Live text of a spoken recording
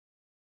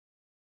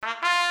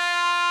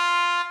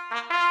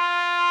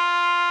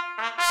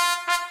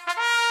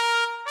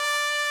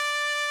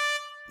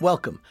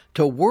Welcome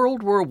to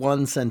World War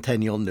I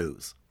Centennial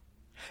News.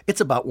 It's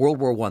about World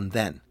War I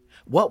then,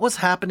 what was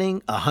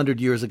happening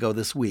 100 years ago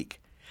this week,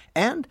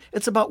 and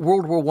it's about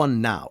World War I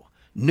now,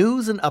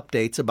 news and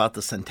updates about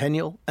the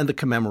centennial and the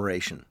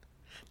commemoration.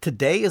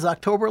 Today is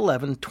October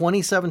 11,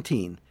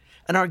 2017,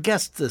 and our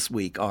guests this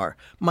week are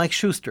Mike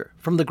Schuster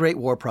from the Great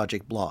War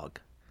Project blog,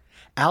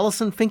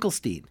 Allison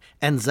Finkelstein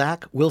and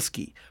Zach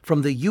Wilski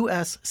from the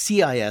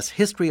USCIS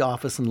History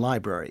Office and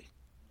Library,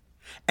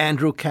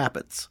 Andrew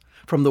Capitz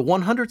from the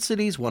 100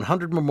 Cities,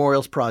 100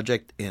 Memorials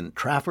Project in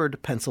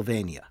Trafford,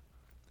 Pennsylvania,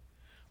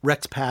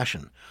 Rex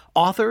Passion,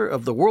 author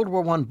of the World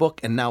War I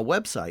book and now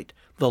website,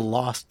 The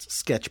Lost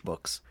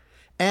Sketchbooks,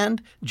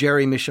 and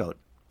Jerry Michaud,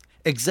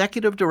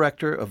 Executive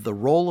Director of the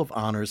Roll of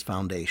Honors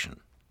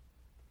Foundation.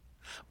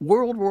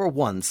 World War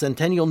I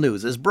Centennial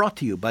News is brought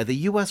to you by the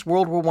U.S.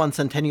 World War I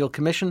Centennial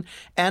Commission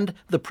and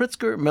the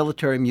Pritzker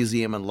Military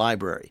Museum and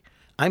Library.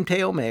 I'm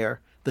Theo Mayer,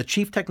 the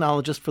Chief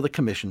Technologist for the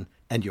Commission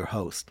and your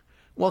host.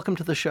 Welcome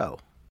to the show.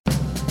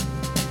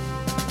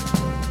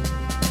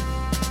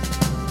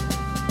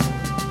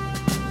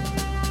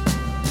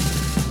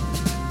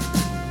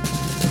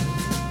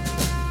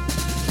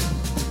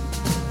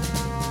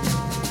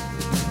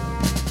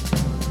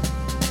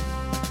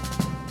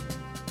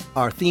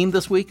 Our theme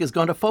this week is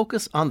going to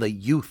focus on the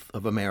youth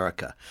of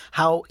America,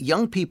 how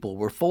young people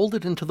were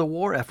folded into the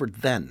war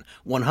effort then,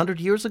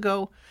 100 years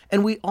ago,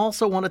 and we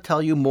also want to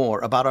tell you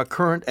more about our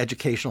current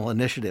educational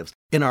initiatives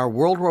in our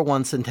World War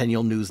I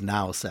Centennial News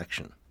Now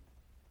section.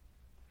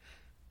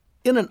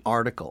 In an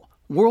article,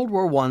 World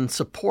War I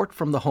Support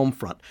from the Home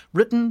Front,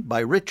 written by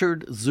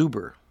Richard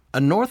Zuber,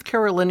 a North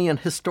Carolinian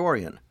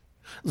historian,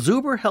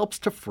 Zuber helps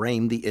to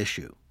frame the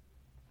issue.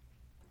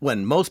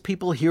 When most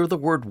people hear the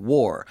word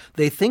war,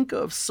 they think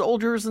of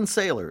soldiers and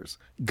sailors,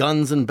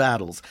 guns and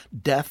battles,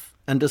 death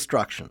and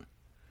destruction.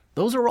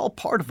 Those are all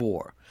part of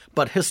war,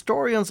 but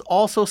historians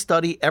also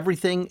study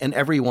everything and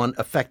everyone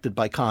affected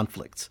by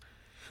conflicts.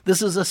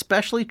 This is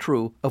especially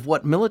true of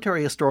what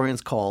military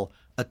historians call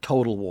a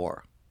total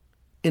war.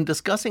 In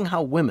discussing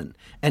how women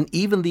and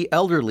even the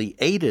elderly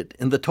aided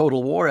in the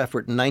total war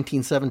effort in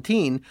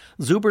 1917,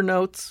 Zuber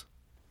notes,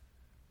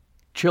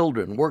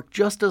 children worked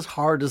just as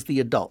hard as the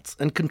adults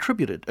and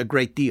contributed a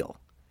great deal.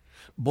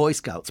 Boy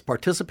Scouts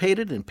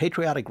participated in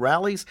patriotic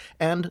rallies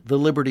and the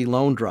Liberty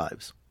Loan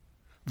Drives.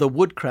 The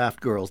Woodcraft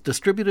girls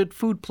distributed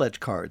food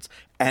pledge cards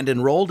and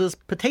enrolled as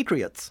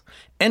Patatriots,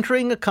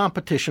 entering a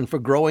competition for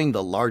growing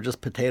the largest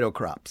potato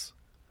crops.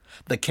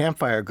 The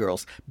Campfire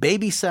Girls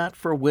babysat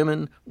for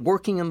women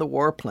working in the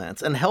war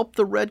plants and helped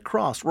the Red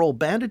Cross roll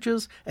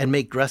bandages and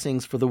make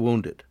dressings for the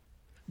wounded.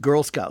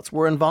 Girl Scouts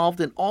were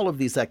involved in all of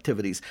these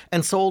activities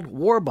and sold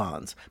war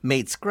bonds,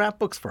 made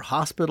scrapbooks for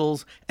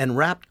hospitals, and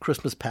wrapped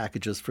Christmas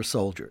packages for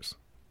soldiers.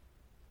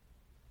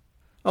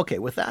 Okay,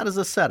 with that as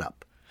a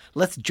setup,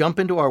 let's jump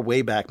into our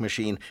Wayback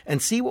Machine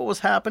and see what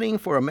was happening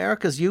for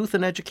America's youth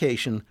and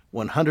education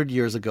 100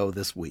 years ago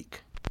this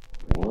week.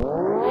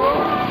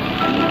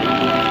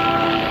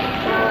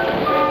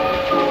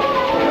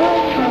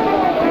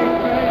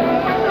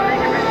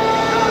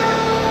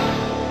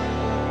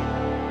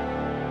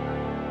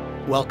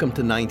 Welcome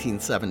to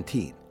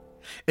 1917.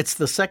 It's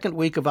the second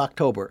week of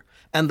October,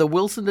 and the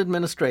Wilson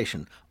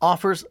administration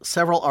offers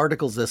several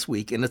articles this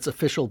week in its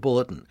official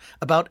bulletin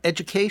about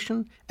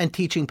education and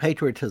teaching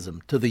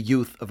patriotism to the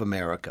youth of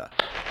America.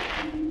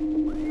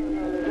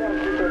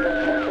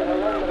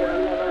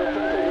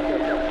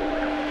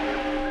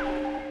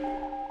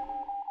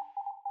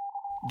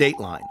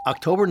 Dateline,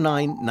 October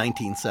 9,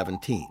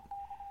 1917.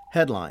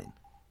 Headline,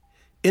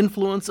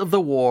 Influence of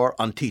the War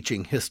on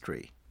Teaching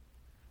History.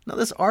 Now,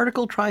 this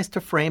article tries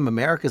to frame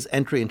America's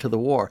entry into the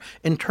war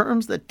in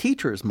terms that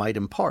teachers might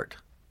impart.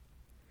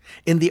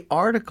 In the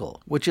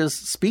article, which is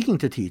speaking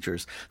to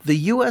teachers, the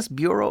U.S.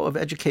 Bureau of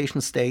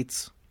Education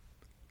states,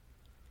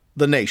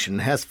 the nation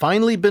has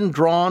finally been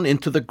drawn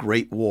into the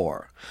Great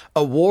War,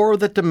 a war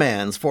that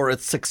demands for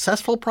its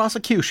successful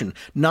prosecution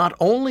not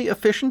only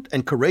efficient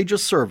and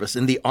courageous service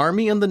in the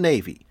Army and the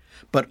Navy,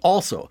 but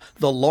also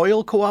the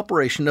loyal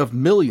cooperation of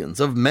millions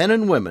of men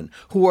and women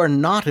who are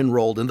not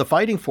enrolled in the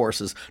fighting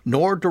forces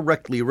nor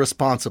directly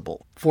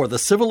responsible for the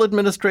civil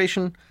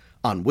administration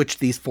on which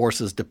these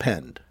forces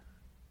depend.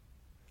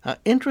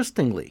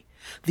 Interestingly,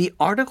 the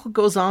article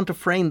goes on to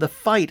frame the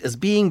fight as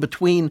being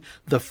between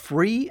the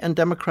free and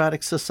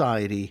democratic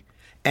society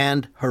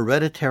and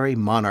hereditary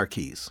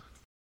monarchies.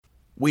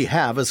 We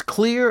have as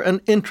clear an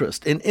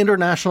interest in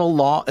international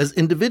law as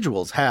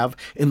individuals have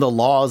in the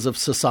laws of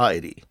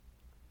society.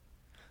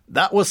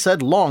 That was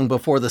said long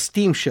before the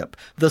steamship,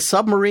 the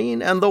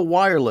submarine, and the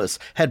wireless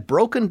had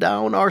broken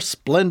down our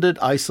splendid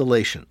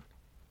isolation.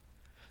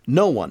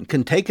 No one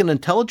can take an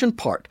intelligent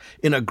part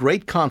in a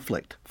great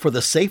conflict for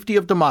the safety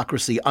of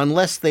democracy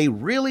unless they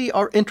really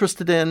are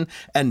interested in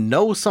and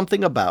know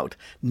something about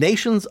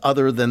nations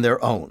other than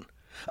their own,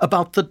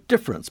 about the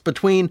difference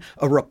between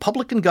a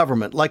republican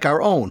government like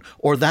our own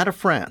or that of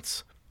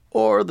France,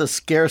 or the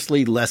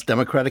scarcely less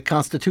democratic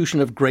Constitution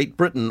of Great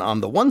Britain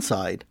on the one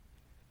side,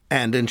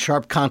 and in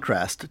sharp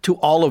contrast to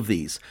all of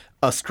these,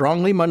 a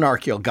strongly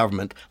monarchical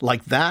government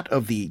like that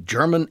of the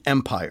German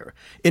Empire,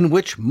 in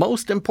which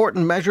most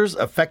important measures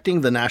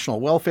affecting the national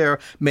welfare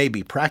may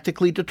be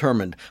practically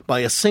determined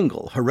by a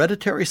single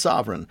hereditary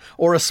sovereign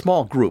or a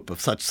small group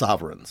of such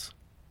sovereigns.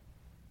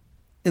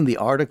 In the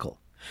article,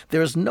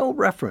 there is no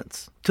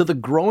reference to the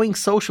growing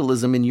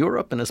socialism in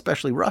Europe and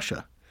especially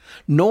Russia,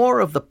 nor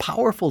of the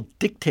powerful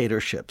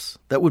dictatorships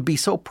that would be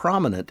so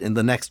prominent in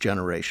the next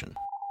generation.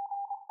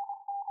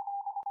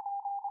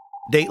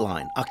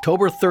 Dateline,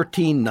 October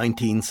 13,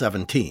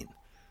 1917.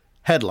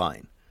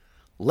 Headline: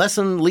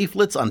 Lesson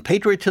leaflets on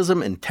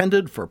patriotism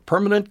intended for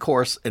permanent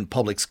course in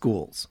public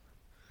schools.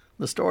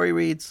 The story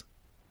reads,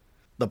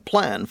 the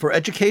plan for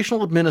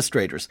educational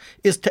administrators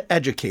is to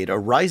educate a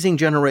rising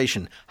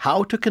generation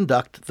how to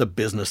conduct the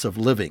business of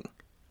living.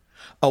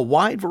 A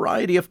wide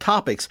variety of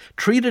topics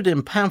treated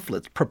in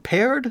pamphlets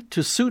prepared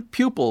to suit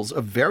pupils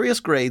of various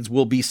grades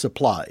will be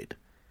supplied.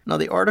 Now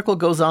the article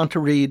goes on to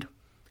read,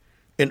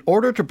 in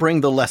order to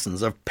bring the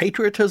lessons of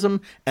patriotism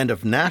and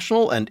of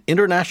national and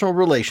international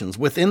relations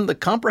within the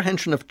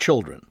comprehension of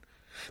children,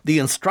 the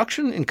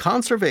instruction in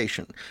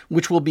conservation,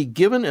 which will be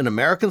given in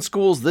American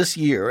schools this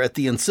year at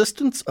the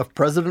insistence of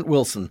President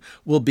Wilson,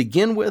 will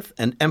begin with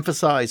and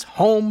emphasize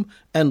home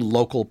and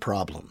local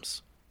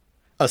problems.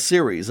 A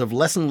series of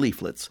lesson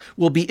leaflets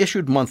will be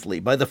issued monthly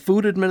by the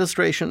Food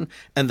Administration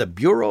and the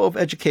Bureau of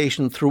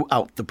Education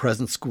throughout the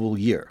present school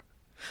year.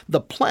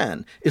 The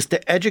plan is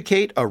to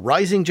educate a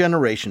rising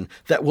generation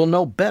that will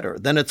know better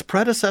than its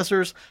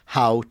predecessors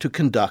how to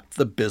conduct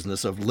the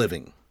business of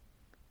living.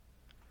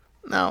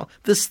 Now,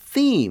 this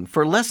theme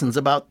for lessons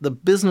about the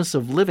business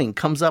of living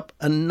comes up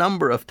a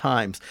number of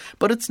times,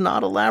 but it's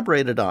not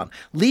elaborated on,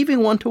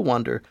 leaving one to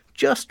wonder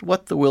just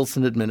what the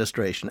Wilson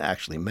administration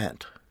actually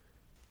meant.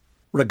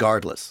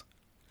 Regardless,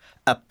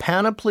 a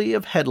panoply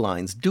of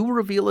headlines do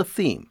reveal a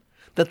theme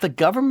that the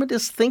government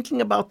is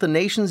thinking about the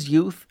nation's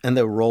youth and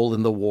their role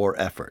in the war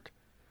effort.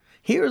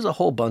 Here's a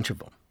whole bunch of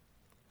them.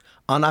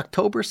 On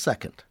October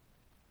 2nd,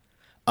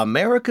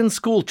 American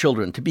school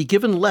children to be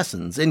given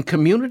lessons in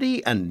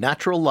community and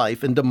natural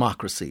life and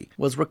democracy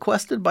was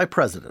requested by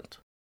President.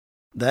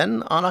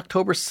 Then, on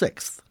October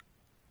 6th,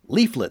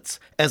 leaflets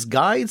as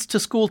guides to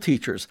school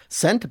teachers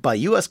sent by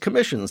U.S.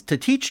 commissions to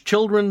teach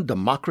children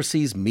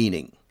democracy's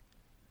meaning.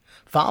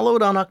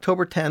 Followed on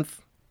October 10th,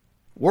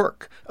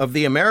 work of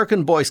the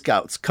American Boy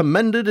Scouts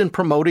commended in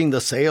promoting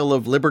the sale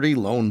of Liberty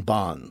Loan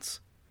bonds.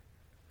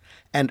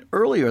 And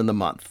earlier in the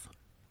month,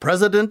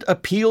 President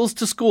appeals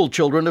to school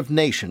children of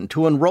nation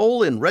to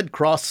enroll in Red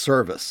Cross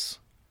service.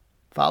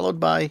 Followed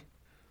by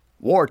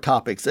war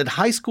topics at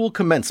high school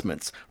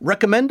commencements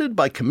recommended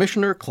by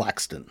Commissioner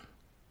Claxton.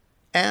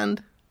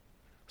 And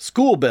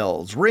school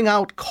bells ring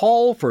out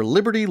call for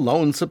Liberty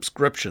Loan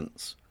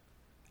subscriptions.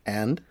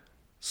 And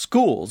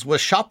schools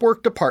with shop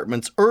work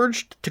departments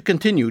urged to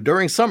continue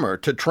during summer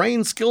to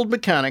train skilled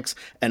mechanics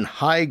and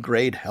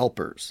high-grade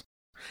helpers.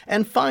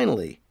 And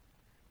finally,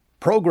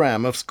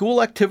 program of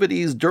school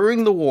activities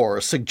during the war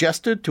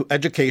suggested to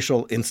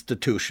educational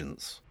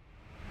institutions.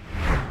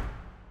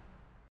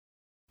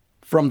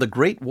 From the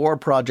Great War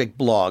Project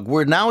blog,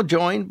 we're now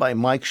joined by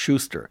Mike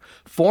Schuster,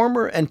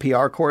 former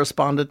NPR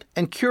correspondent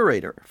and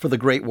curator for the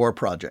Great War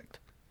Project.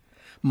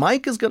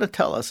 Mike is going to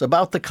tell us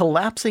about the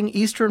collapsing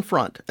Eastern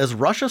Front as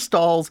Russia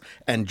stalls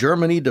and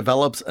Germany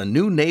develops a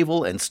new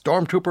naval and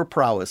stormtrooper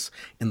prowess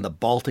in the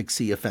Baltic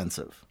Sea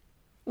offensive.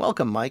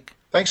 Welcome, Mike.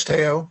 Thanks,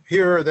 Teo.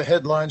 Here are the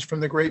headlines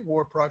from the Great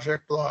War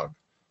Project blog.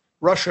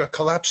 Russia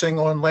collapsing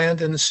on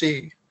land and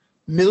sea.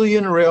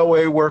 Million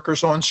railway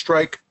workers on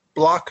strike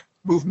block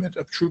movement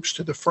of troops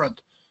to the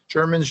front.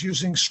 Germans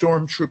using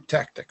stormtroop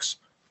tactics.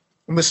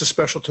 And this is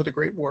special to the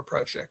Great War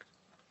Project.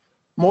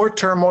 More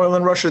turmoil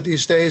in Russia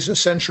these days a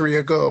century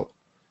ago.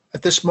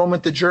 At this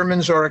moment, the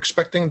Germans are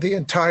expecting the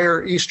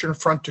entire Eastern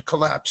Front to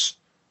collapse.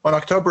 On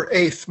October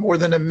 8th, more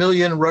than 1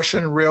 million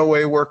Russian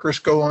railway workers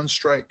go on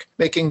strike,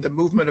 making the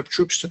movement of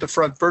troops to the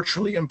front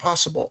virtually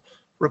impossible,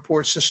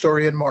 reports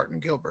historian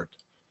Martin Gilbert.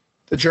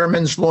 The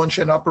Germans launch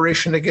an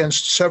operation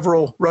against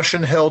several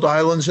Russian-held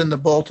islands in the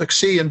Baltic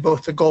Sea in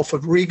both the Gulf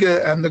of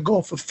Riga and the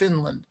Gulf of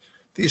Finland.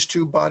 These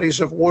two bodies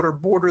of water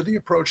border the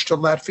approach to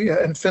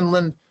Latvia and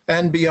Finland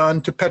and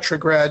beyond to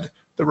Petrograd,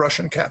 the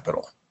Russian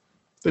capital.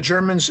 The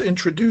Germans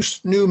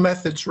introduced new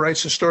methods,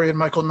 writes historian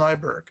Michael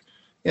Nyberg,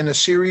 in a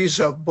series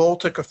of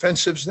Baltic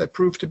offensives that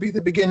proved to be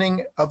the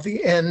beginning of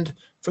the end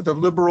for the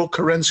liberal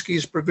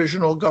Kerensky's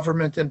provisional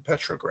government in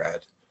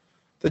Petrograd.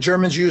 The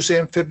Germans use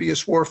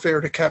amphibious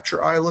warfare to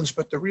capture islands,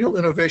 but the real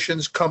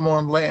innovations come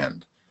on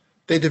land.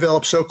 They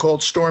develop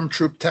so-called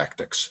stormtroop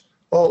tactics.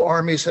 All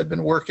armies had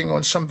been working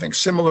on something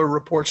similar,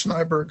 reports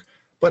Nyberg,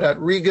 but at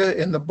Riga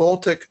in the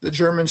Baltic, the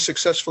Germans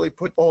successfully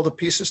put all the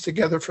pieces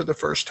together for the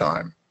first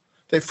time.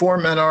 They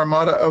form an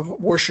armada of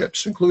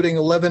warships, including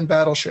 11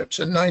 battleships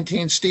and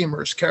 19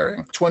 steamers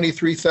carrying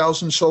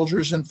 23,000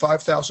 soldiers and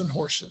 5,000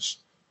 horses.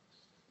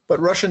 But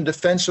Russian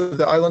defense of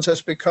the islands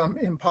has become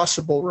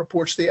impossible,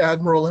 reports the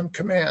admiral in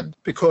command,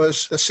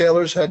 because the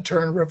sailors had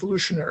turned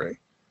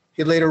revolutionary.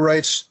 He later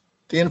writes,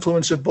 "The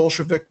influence of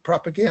Bolshevik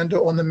propaganda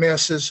on the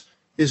masses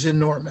is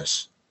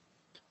enormous.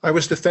 I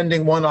was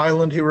defending one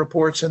island," he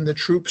reports, "and the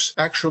troops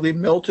actually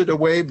melted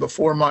away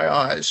before my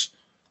eyes.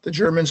 The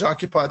Germans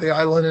occupy the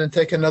island and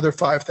take another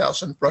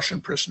 5,000 Russian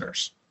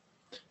prisoners."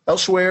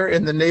 Elsewhere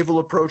in the naval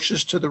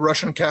approaches to the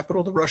Russian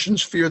capital, the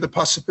Russians fear the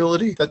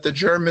possibility that the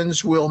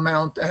Germans will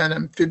mount an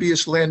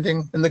amphibious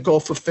landing in the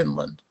Gulf of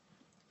Finland.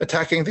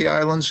 Attacking the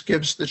islands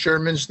gives the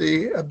Germans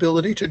the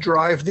ability to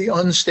drive the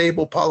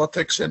unstable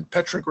politics in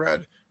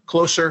Petrograd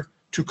closer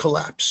to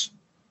collapse.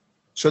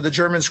 So the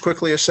Germans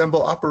quickly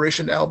assemble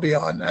Operation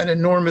Albion, an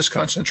enormous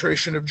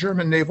concentration of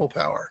German naval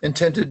power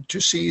intended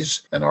to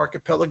seize an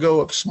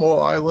archipelago of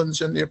small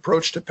islands in the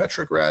approach to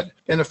Petrograd,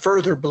 in a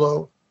further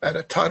blow at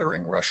a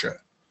tottering Russia.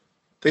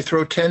 They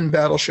throw 10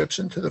 battleships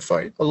into the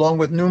fight, along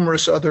with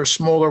numerous other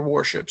smaller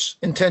warships,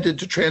 intended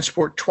to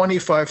transport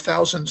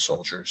 25,000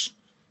 soldiers.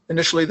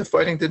 Initially, the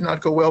fighting did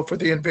not go well for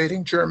the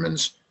invading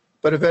Germans,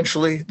 but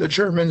eventually the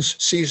Germans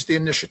seized the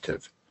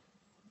initiative.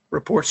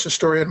 Reports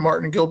historian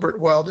Martin Gilbert,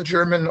 while the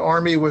German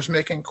army was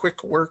making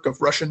quick work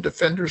of Russian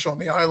defenders on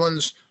the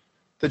islands,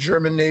 the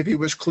German Navy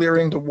was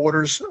clearing the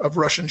waters of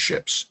Russian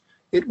ships.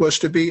 It was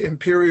to be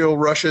Imperial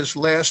Russia's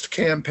last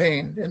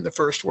campaign in the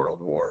First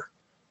World War.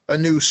 A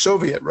new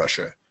Soviet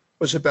Russia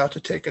was about to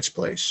take its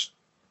place.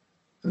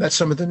 And that's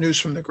some of the news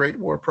from the Great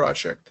War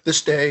Project,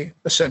 this day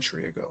a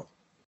century ago.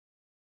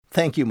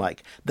 Thank you,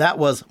 Mike. That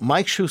was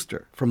Mike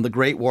Schuster from the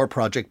Great War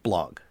Project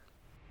blog.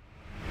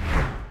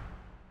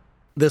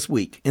 This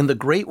week, in The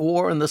Great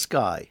War in the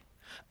Sky,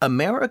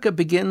 America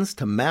begins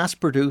to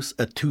mass-produce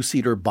a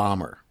two-seater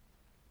bomber.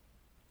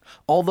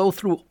 Although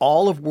through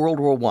all of World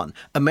War I,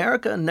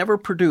 America never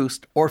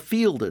produced or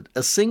fielded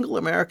a single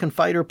American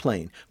fighter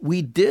plane,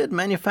 we did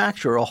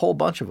manufacture a whole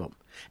bunch of them.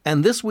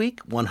 And this week,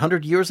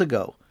 100 years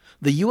ago,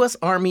 the U.S.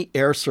 Army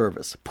Air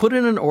Service put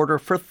in an order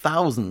for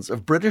thousands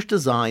of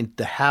British-designed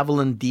de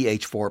Havilland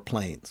DH-4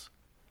 planes.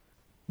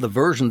 The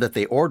version that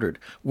they ordered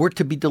were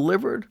to be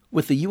delivered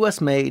with the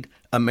U.S.-made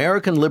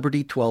American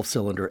Liberty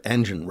 12-cylinder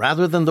engine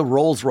rather than the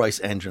Rolls-Royce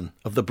engine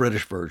of the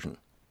British version.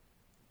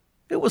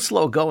 It was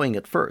slow going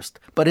at first,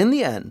 but in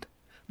the end,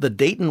 the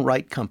Dayton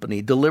Wright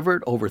Company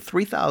delivered over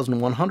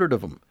 3,100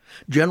 of them,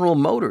 General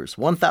Motors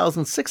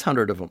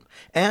 1,600 of them,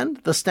 and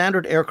the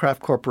Standard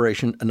Aircraft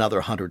Corporation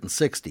another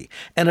 160.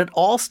 And it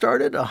all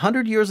started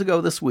 100 years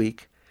ago this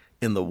week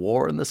in the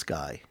War in the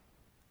Sky.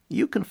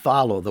 You can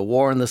follow the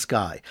War in the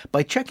Sky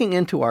by checking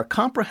into our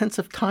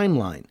comprehensive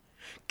timeline,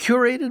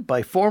 curated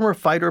by former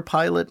fighter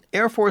pilot,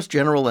 Air Force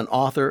General and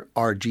author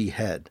R.G.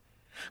 Head.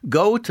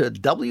 Go to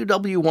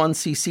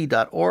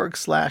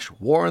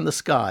ww1cc.org/War in the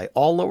Sky,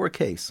 all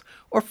lowercase,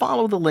 or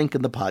follow the link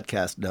in the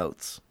podcast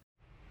notes.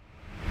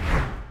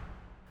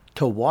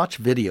 To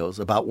watch videos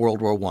about World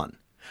War I,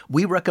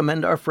 we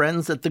recommend our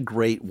friends at the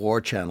Great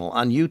War Channel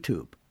on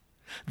YouTube.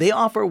 They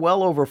offer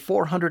well over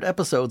 400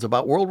 episodes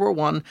about World War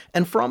I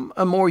and from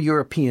a more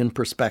European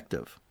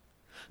perspective.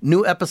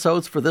 New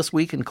episodes for this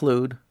week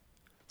include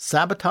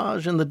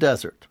Sabotage in the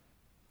Desert.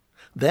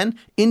 Then,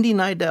 Indy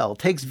Neidell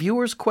takes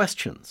viewers'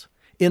 questions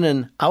in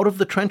an Out of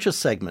the Trenches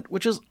segment,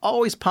 which is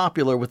always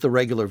popular with the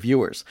regular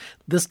viewers.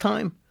 This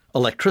time,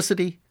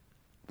 electricity,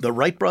 the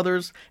Wright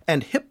brothers,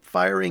 and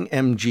hip-firing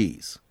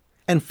MGs.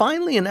 And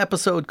finally, an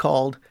episode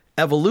called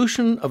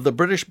Evolution of the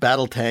British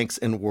Battle Tanks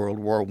in World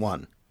War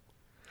I.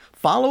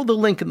 Follow the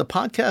link in the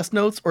podcast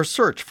notes or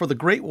search for The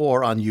Great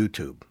War on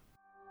YouTube.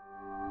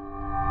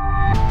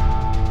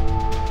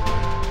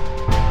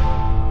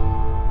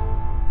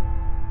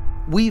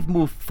 We've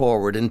moved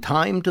forward in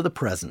time to the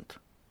present.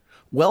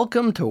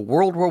 Welcome to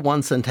World War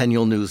I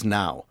Centennial News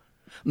Now.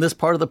 This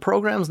part of the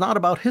program is not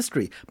about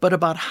history, but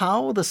about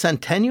how the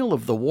centennial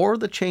of the war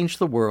that changed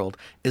the world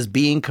is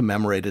being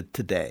commemorated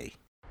today.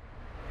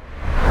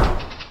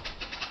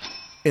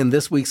 In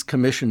this week's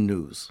Commission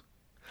News,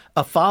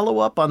 a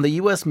follow-up on the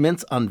U.S.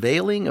 Mint's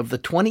unveiling of the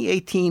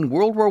 2018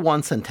 World War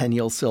I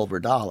Centennial Silver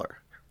Dollar.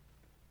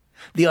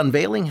 The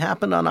unveiling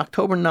happened on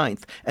October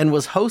 9th and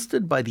was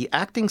hosted by the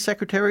Acting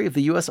Secretary of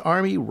the U.S.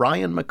 Army,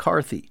 Ryan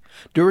McCarthy,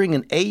 during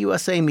an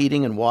AUSA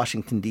meeting in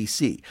Washington,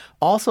 D.C.,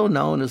 also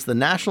known as the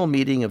National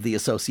Meeting of the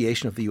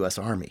Association of the U.S.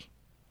 Army.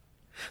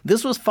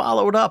 This was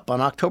followed up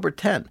on October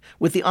 10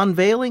 with the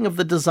unveiling of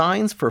the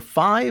designs for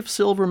 5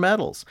 silver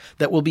medals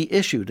that will be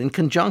issued in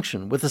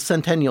conjunction with the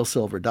Centennial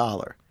Silver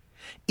Dollar.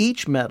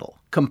 Each medal,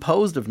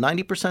 composed of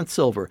 90%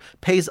 silver,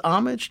 pays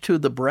homage to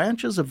the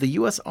branches of the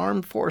U.S.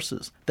 Armed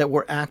Forces that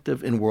were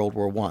active in World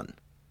War I.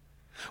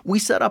 We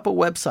set up a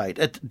website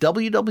at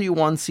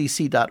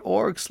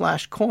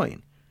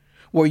ww1cc.org/coin,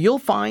 where you'll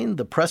find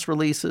the press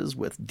releases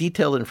with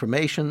detailed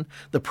information,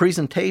 the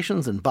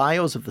presentations and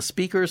bios of the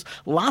speakers,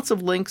 lots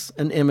of links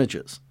and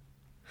images.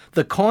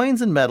 The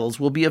coins and medals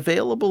will be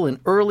available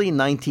in early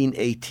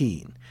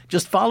 1918.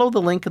 Just follow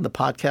the link in the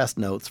podcast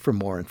notes for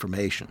more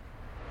information.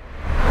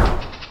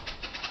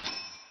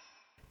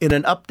 In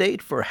an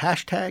update for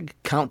hashtag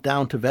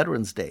Countdown to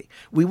Veterans Day,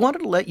 we wanted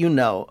to let you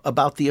know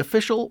about the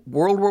official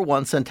World War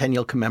I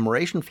Centennial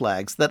commemoration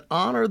flags that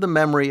honor the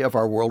memory of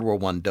our World War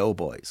I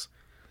doughboys.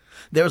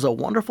 There's a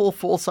wonderful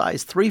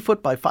full-size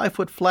 3-foot by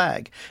 5-foot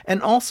flag,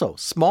 and also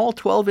small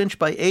 12-inch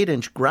by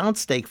 8-inch ground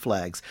stake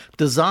flags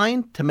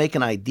designed to make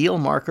an ideal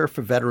marker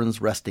for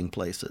veterans' resting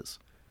places.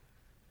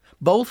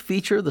 Both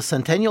feature the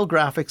Centennial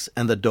graphics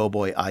and the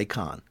doughboy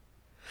icon.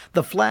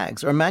 The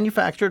flags are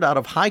manufactured out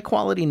of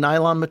high-quality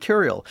nylon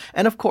material,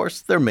 and of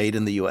course, they're made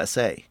in the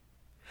USA.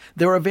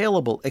 They're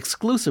available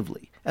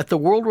exclusively at the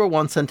World War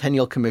I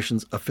Centennial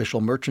Commission's official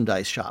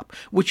merchandise shop,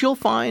 which you'll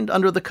find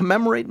under the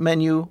Commemorate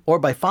menu or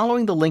by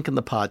following the link in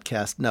the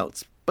podcast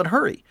notes. But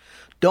hurry!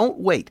 Don't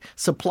wait.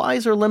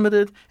 Supplies are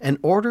limited, and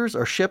orders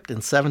are shipped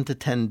in 7 to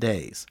 10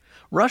 days.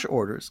 Rush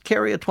orders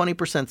carry a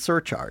 20%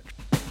 surcharge.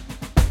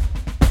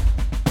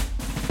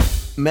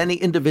 Many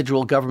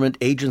individual government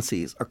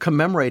agencies are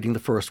commemorating the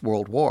First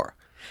World War.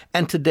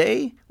 And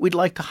today, we'd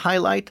like to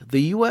highlight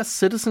the U.S.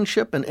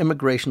 Citizenship and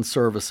Immigration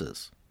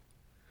Services.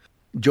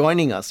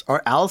 Joining us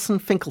are Allison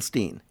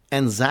Finkelstein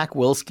and Zach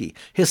Wilski,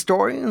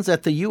 historians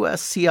at the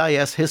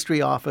USCIS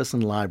History Office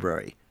and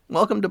Library.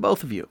 Welcome to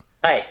both of you.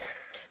 Hi.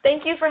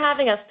 Thank you for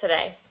having us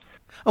today.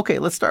 Okay,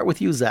 let's start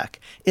with you, Zach.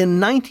 In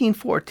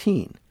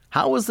 1914,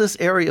 how was this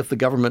area of the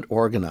government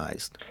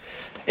organized?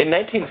 In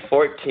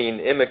 1914,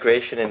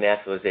 immigration and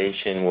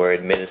naturalization were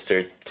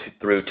administered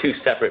through two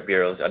separate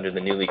bureaus under the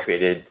newly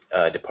created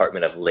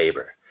Department of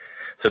Labor.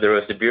 So there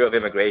was the Bureau of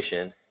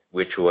Immigration,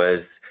 which was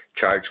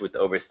charged with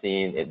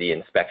overseeing the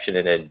inspection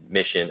and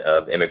admission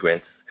of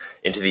immigrants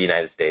into the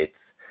United States.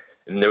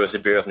 And there was the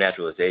Bureau of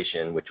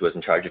Naturalization, which was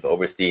in charge of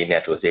overseeing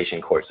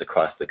naturalization courts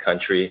across the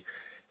country,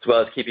 as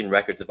well as keeping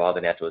records of all the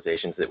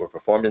naturalizations that were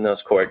performed in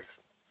those courts.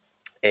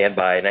 And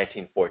by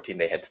 1914,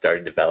 they had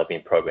started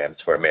developing programs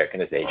for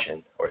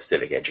Americanization or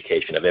civic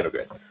education of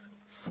immigrants.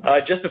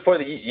 Just before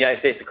the United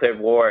States declared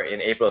war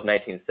in April of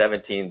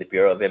 1917, the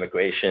Bureau of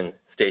Immigration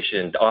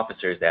stationed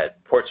officers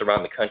at ports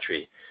around the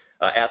country.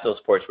 At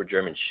those ports were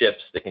German ships.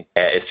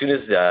 As soon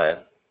as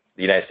the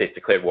United States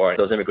declared war,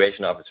 those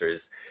immigration officers,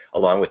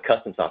 along with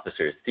customs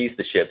officers, seized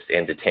the ships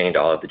and detained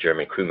all of the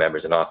German crew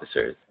members and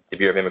officers. The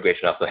Bureau of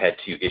Immigration also had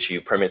to issue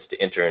permits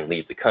to enter and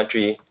leave the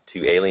country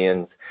to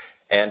aliens,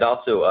 and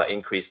also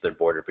increase their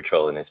border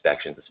patrol and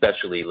inspections,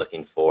 especially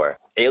looking for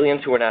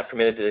aliens who were not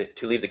permitted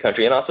to leave the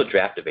country, and also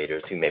draft evaders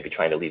who may be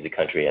trying to leave the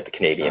country at the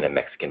Canadian and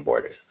Mexican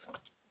borders.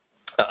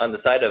 On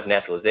the side of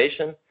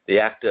naturalization, the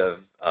Act of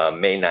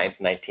May 9,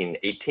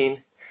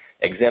 1918,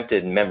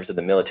 exempted members of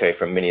the military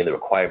from many of the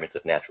requirements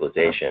of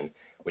naturalization,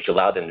 which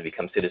allowed them to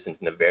become citizens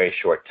in a very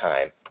short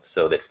time,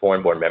 so that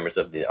foreign-born members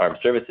of the armed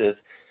services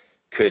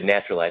could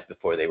naturalize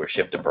before they were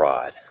shipped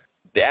abroad.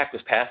 The act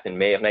was passed in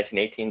May of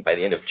 1918. By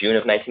the end of June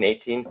of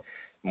 1918,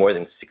 more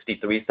than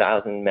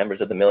 63,000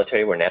 members of the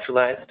military were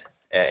naturalized,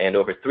 and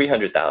over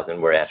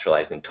 300,000 were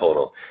naturalized in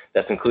total.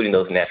 That's including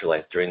those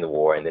naturalized during the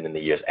war and then in the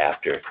years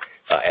after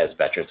as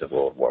veterans of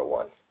World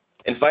War I.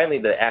 And finally,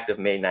 the Act of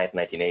May 9,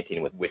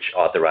 1918, which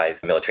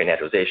authorized military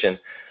naturalization,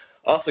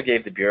 also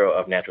gave the Bureau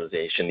of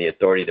Naturalization the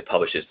authority to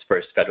publish its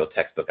first federal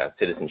textbook on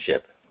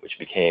citizenship, which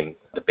became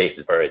the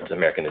basis for its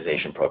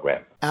Americanization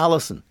program.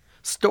 Allison,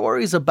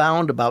 stories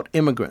abound about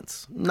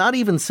immigrants, not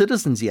even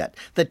citizens yet,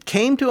 that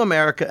came to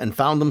America and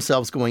found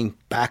themselves going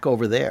back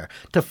over there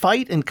to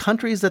fight in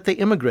countries that they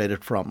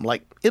immigrated from,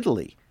 like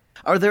Italy.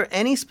 Are there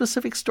any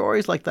specific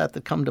stories like that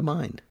that come to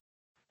mind?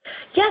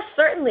 Yes,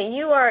 certainly.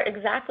 You are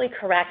exactly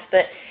correct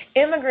that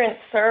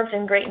immigrants served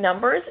in great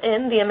numbers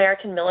in the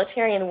American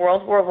military in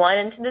World War I,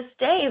 and to this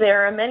day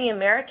there are many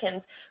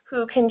Americans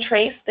who can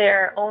trace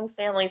their own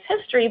family's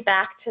history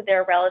back to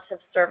their relative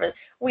service.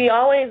 We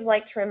always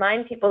like to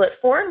remind people that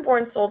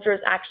foreign-born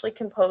soldiers actually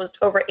composed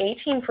over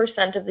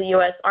 18% of the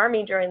U.S.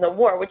 Army during the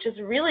war, which is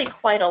really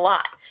quite a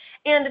lot.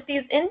 And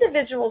these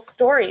individual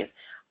stories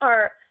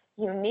are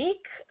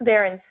unique,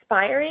 they're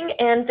inspiring,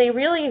 and they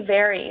really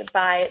vary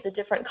by the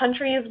different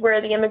countries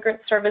where the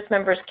immigrant service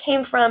members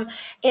came from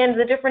and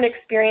the different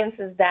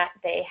experiences that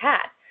they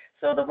had.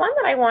 So the one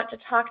that I want to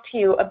talk to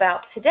you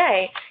about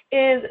today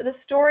is the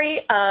story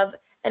of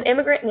an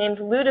immigrant named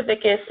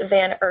Ludovicus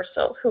van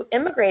Ursel, who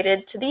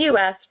immigrated to the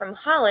U.S. from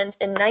Holland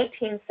in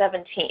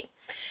 1917.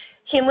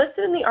 He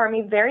enlisted in the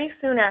Army very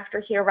soon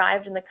after he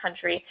arrived in the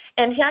country,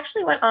 and he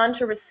actually went on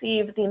to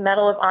receive the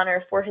Medal of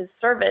Honor for his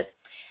service.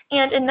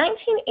 And in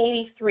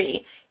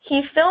 1983,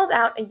 he filled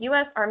out a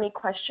U.S. Army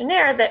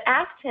questionnaire that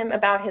asked him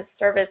about his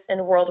service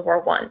in World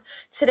War I.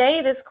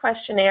 Today, this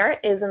questionnaire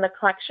is in the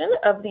collection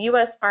of the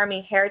U.S.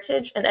 Army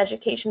Heritage and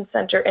Education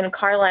Center in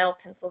Carlisle,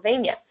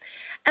 Pennsylvania.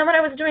 And when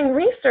I was doing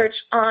research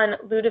on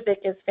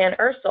Ludovicus van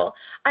Ursel,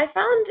 I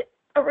found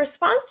a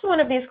response to one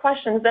of these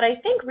questions that I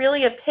think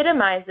really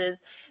epitomizes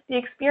the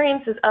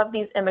experiences of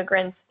these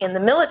immigrants in the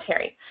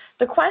military.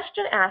 The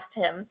question asked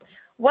him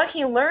what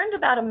he learned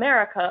about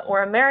America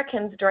or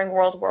Americans during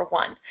World War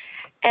I.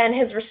 And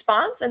his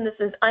response, and this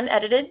is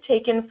unedited,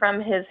 taken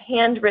from his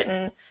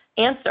handwritten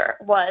answer,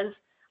 was,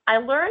 "I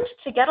learned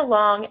to get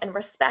along and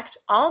respect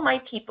all my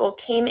people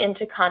came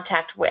into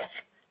contact with."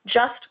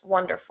 just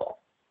wonderful.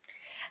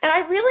 And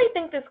I really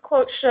think this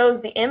quote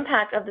shows the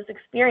impact of this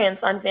experience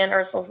on Van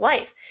Ursel's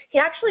life. He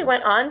actually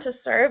went on to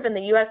serve in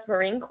the U.S.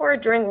 Marine Corps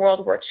during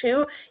World War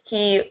II.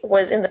 He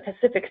was in the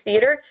Pacific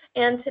Theater,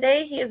 and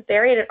today he is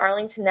buried at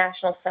Arlington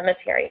National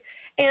Cemetery.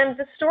 And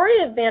the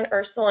story of Van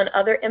Ursel and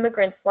other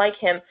immigrants like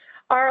him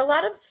are a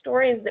lot of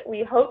stories that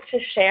we hope to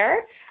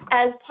share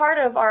as part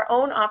of our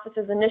own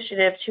office's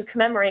initiative to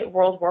commemorate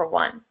World War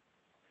I.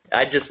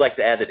 I'd just like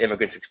to add that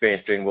immigrants'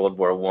 experience during World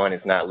War I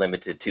is not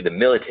limited to the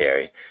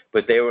military,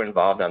 but they were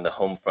involved on the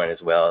home front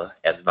as well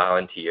as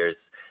volunteers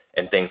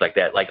and things like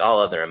that, like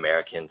all other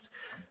Americans.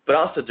 But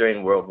also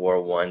during World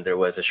War I, there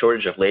was a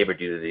shortage of labor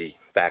due to the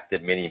fact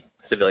that many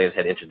civilians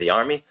had entered the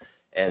Army,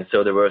 and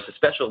so there was a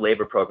special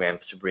labor program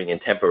to bring in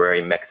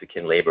temporary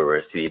Mexican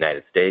laborers to the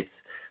United States.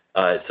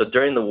 So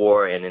during the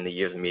war and in the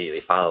years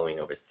immediately following,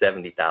 over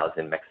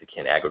 70,000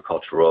 Mexican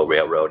agricultural,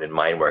 railroad, and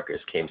mine workers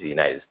came to the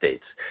United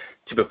States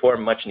to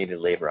perform much-needed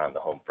labor on the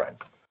home front.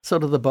 So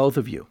to the both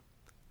of you,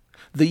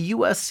 the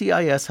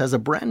USCIS has a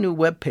brand new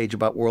webpage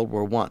about World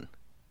War I.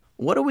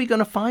 What are we going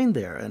to find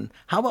there, and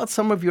how about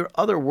some of your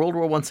other World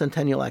War I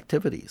centennial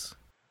activities?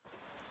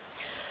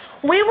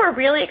 We were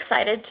really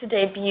excited to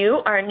debut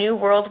our new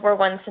World War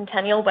I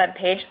Centennial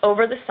webpage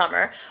over the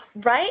summer.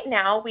 Right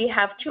now, we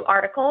have 2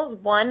 articles,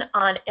 one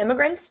on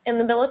immigrants in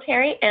the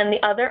military and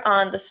the other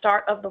on the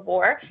start of the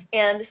war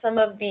and some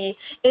of the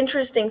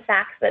interesting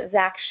facts that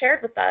Zach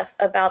shared with us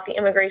about the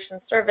Immigration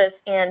Service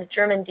and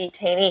German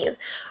detainees.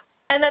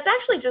 And that's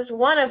actually just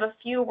one of a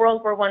few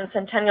World War I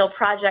Centennial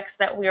projects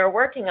that we are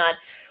working on.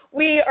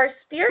 We are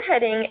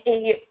spearheading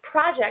a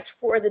project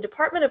for the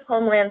Department of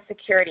Homeland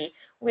Security,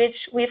 which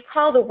we've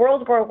called the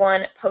World War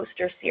I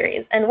Poster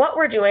Series. And what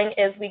we're doing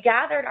is we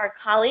gathered our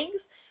colleagues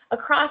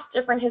across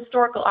different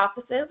historical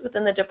offices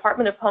within the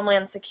Department of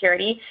Homeland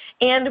Security,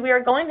 and we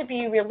are going to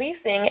be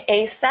releasing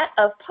a set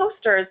of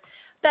posters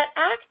that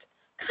act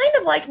kind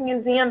of like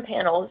museum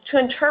panels to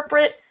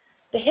interpret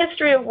the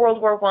history of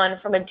World War I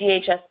from a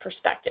DHS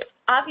perspective.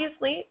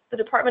 Obviously, the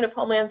Department of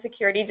Homeland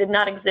Security did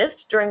not exist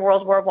during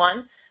World War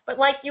I, but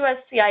like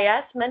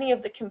USCIS, many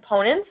of the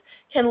components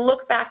can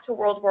look back to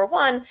World War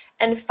I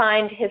and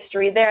find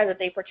history there that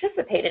they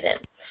participated in.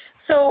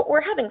 So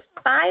we're having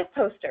 5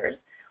 posters,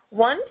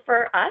 one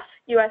for us,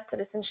 U.S.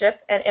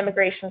 Citizenship and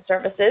Immigration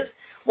Services,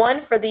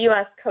 one for the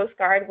U.S. Coast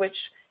Guard, which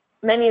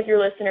many of your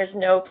listeners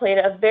know played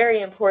a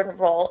very important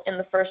role in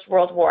the First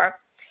World War,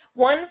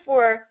 one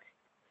for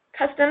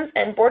Customs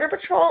and Border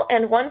Patrol,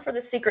 and one for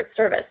the Secret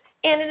Service.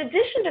 And in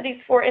addition to these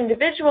 4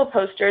 individual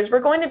posters, we're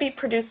going to be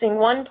producing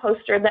one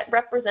poster that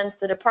represents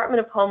the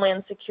Department of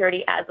Homeland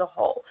Security as a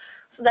whole,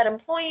 so that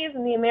employees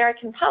and the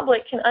American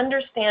public can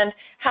understand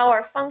how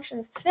our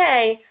functions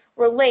today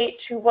relate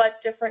to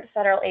what different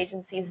federal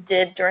agencies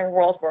did during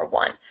World War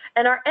I.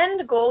 And our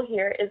end goal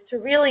here is to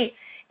really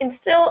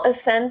instill a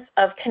sense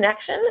of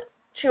connection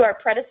to our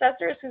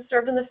predecessors who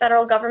served in the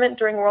federal government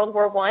during World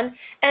War I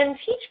and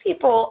teach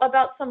people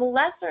about some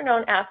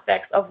lesser-known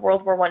aspects of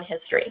World War I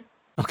history.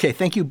 Okay,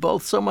 thank you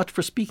both so much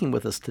for speaking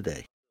with us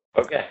today.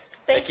 Okay.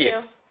 Thank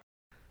you.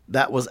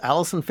 That was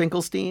Allison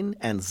Finkelstein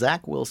and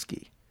Zach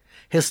Wilski,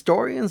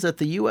 historians at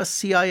the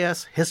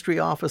USCIS History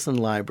Office and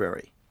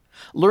Library.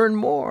 Learn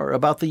more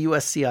about the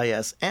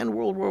USCIS and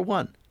World War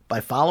I by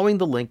following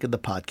the link in the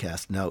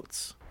podcast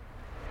notes.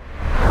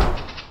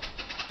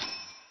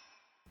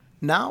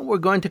 Now we're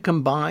going to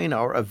combine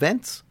our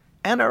events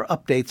and our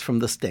updates from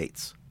the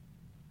states.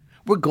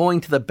 We're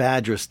going to the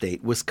Badger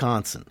State,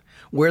 Wisconsin,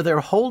 where they're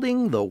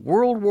holding the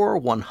World War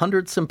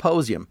 100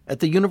 Symposium at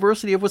the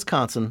University of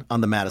Wisconsin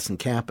on the Madison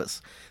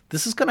campus.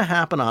 This is going to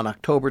happen on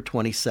October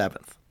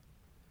 27th.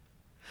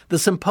 The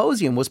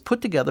symposium was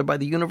put together by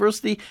the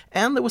university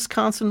and the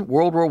Wisconsin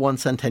World War I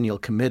Centennial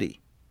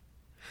Committee.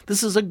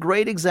 This is a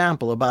great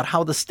example about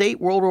how the state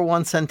World War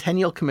I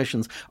Centennial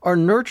Commissions are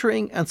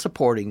nurturing and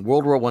supporting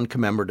World War I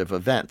commemorative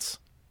events.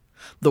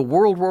 The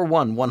World War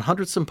I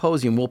 100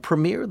 Symposium will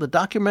premiere the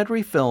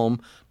documentary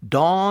film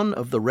Dawn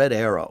of the Red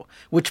Arrow,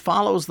 which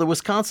follows the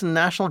Wisconsin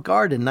National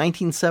Guard in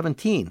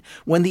 1917,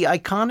 when the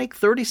iconic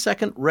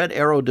 32nd Red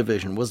Arrow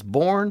Division was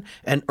born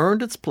and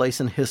earned its place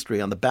in history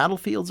on the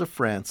battlefields of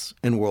France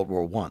in World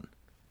War I.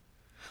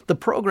 The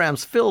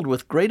program's filled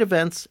with great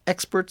events,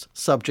 experts,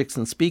 subjects,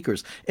 and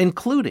speakers,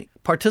 including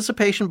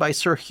participation by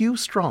Sir Hugh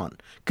Strachan,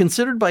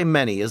 considered by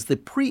many as the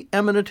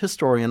preeminent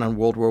historian on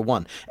World War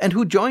I, and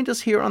who joined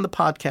us here on the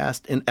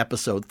podcast in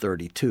episode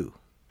 32.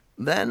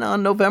 Then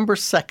on November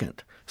 2nd,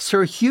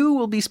 Sir Hugh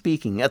will be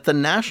speaking at the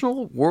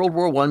National World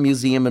War I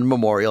Museum and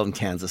Memorial in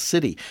Kansas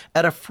City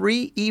at a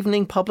free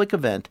evening public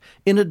event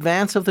in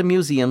advance of the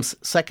museum's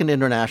Second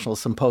International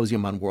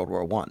Symposium on World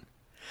War I.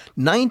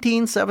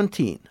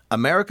 1917,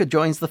 America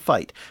Joins the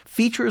Fight,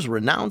 features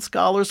renowned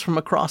scholars from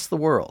across the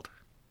world.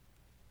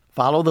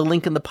 Follow the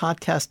link in the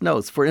podcast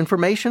notes for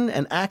information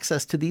and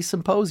access to these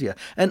symposia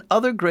and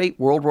other great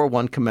World War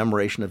I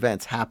commemoration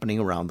events happening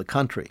around the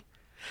country.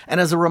 And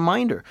as a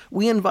reminder,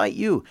 we invite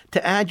you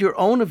to add your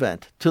own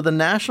event to the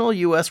National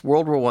U.S.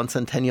 World War I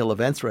Centennial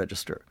Events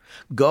Register.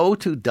 Go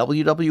to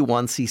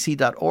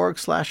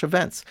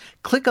ww1cc.org/events,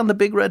 click on the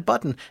big red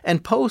button,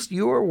 and post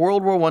your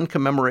World War I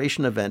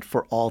commemoration event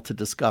for all to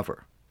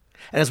discover.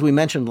 And as we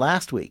mentioned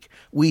last week,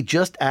 we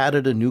just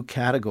added a new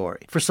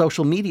category for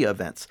social media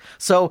events.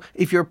 So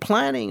if you're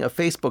planning a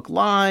Facebook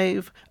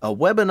Live, a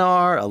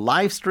webinar, a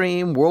live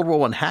stream, World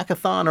War I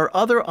hackathon, or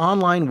other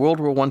online World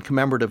War I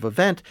commemorative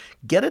event,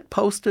 get it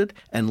posted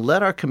and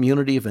let our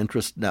community of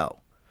interest know.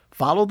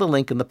 Follow the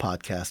link in the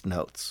podcast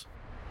notes.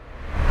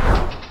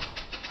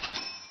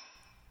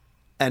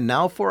 And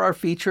now for our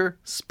feature,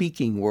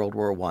 Speaking World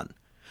War I,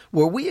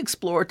 where we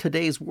explore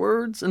today's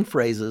words and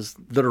phrases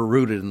that are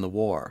rooted in the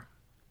war.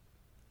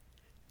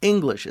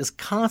 English is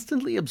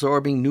constantly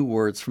absorbing new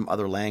words from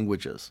other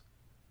languages.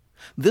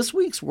 This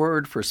week's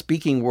word for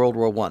speaking World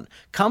War I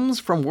comes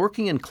from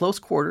working in close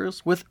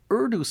quarters with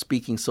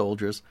Urdu-speaking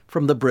soldiers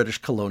from the British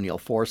colonial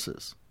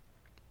forces.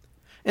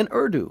 In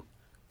Urdu,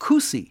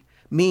 khushi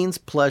means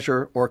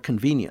pleasure or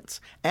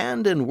convenience,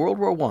 and in World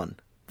War I,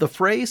 the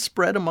phrase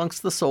spread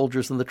amongst the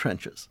soldiers in the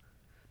trenches,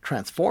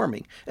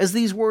 transforming, as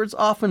these words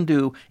often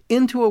do,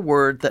 into a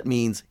word that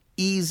means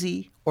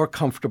easy or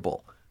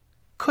comfortable,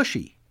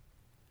 cushy.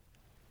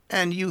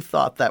 And you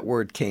thought that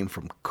word came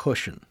from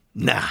cushion.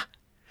 Nah.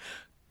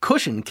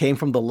 Cushion came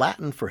from the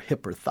Latin for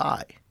hip or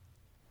thigh.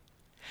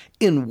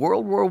 In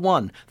World War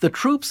I, the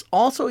troops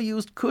also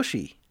used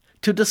cushy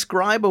to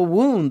describe a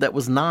wound that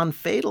was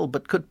non-fatal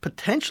but could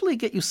potentially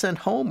get you sent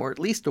home or at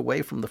least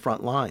away from the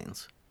front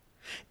lines.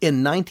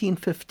 In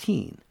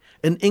 1915,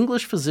 an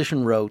English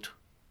physician wrote,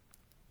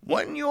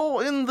 "When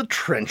you're in the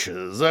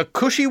trenches, a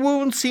cushy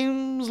wound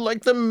seems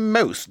like the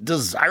most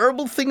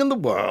desirable thing in the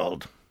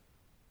world."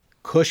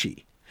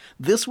 Cushy.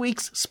 This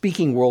week's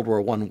Speaking World War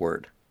I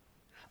word.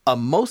 A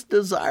most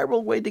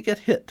desirable way to get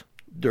hit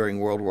during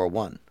World War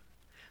I.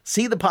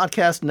 See the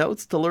podcast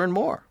notes to learn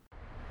more.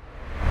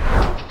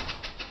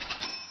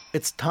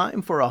 It's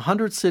time for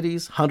 100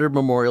 Cities, 100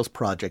 Memorials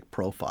Project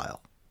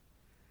Profile.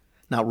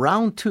 Now,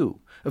 round 2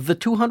 of the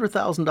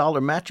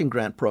 $200,000 matching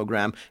grant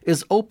program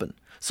is open,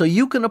 so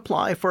you can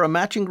apply for a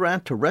matching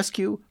grant to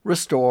rescue,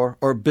 restore,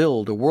 or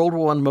build a World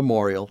War I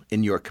memorial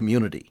in your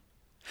community.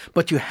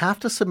 But you have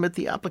to submit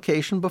the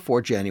application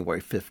before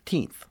January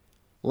 15th.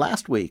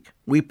 Last week,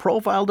 we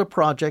profiled a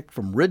project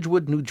from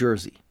Ridgewood, New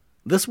Jersey.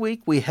 This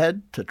week, we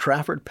head to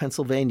Trafford,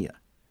 Pennsylvania.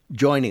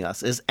 Joining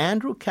us is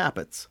Andrew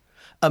Capitz,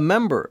 a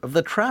member of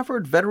the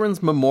Trafford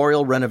Veterans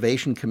Memorial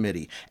Renovation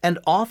Committee and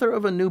author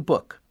of a new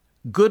book,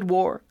 Good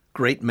War,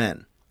 Great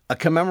Men, a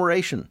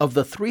commemoration of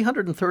the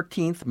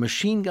 313th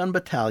Machine Gun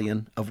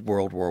Battalion of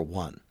World War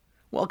I.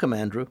 Welcome,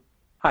 Andrew.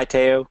 Hi,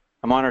 Teo.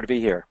 I'm honored to be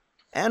here.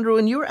 Andrew,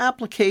 in your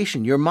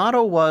application, your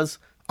motto was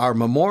our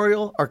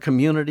memorial, our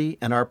community,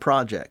 and our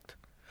project.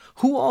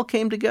 Who all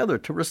came together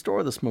to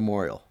restore this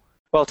memorial?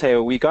 Well,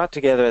 Teo, we got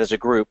together as a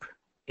group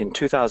in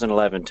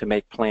 2011 to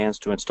make plans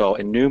to install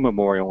a new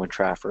memorial in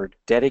Trafford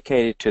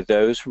dedicated to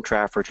those from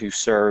Trafford who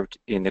served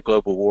in the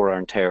global war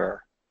on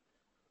terror.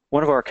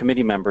 One of our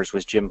committee members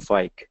was Jim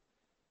Fike.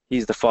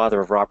 He's the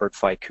father of Robert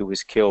Fike, who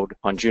was killed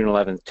on June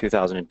 11,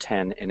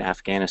 2010 in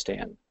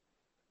Afghanistan.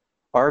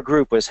 Our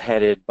group was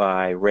headed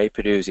by Ray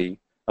Peduzzi,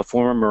 a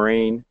former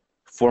Marine,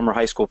 former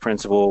high school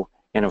principal,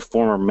 and a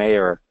former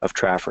mayor of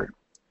Trafford.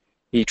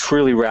 He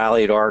truly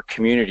rallied our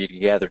community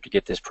together to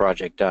get this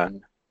project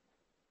done.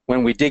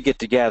 When we did get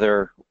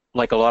together,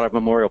 like a lot of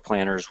memorial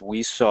planners,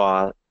 we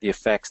saw the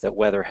effects that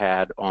weather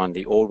had on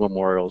the old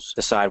memorials,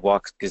 the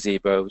sidewalks,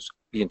 gazebos,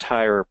 the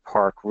entire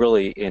park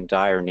really in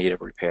dire need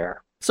of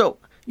repair. So,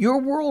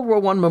 your World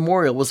War I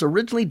memorial was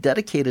originally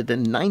dedicated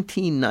in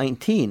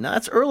 1919. Now,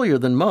 that's earlier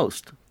than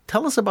most.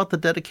 Tell us about the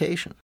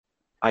dedication.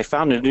 I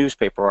found a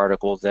newspaper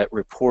article that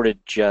reported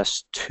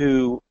just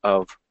 2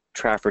 of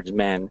Trafford's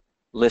men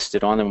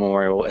listed on the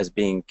memorial as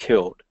being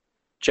killed.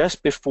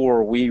 Just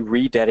before we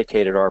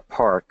rededicated our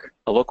park,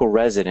 a local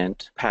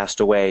resident passed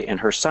away, and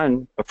her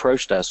son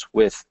approached us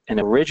with an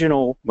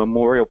original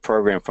memorial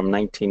program from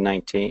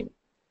 1919.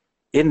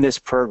 In this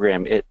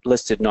program, it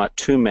listed not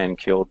 2 men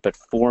killed, but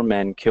 4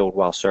 men killed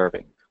while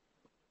serving.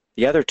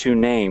 The other 2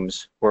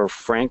 names were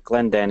Frank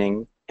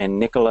Glendenning and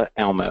Nicola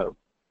Elmo.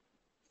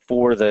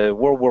 For the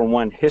World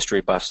War I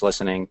history buffs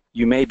listening,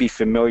 you may be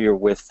familiar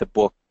with the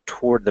book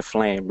Toward the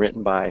Flame,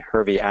 written by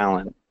Hervey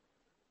Allen.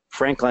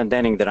 Frank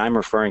Glendenning that I'm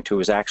referring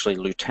to is actually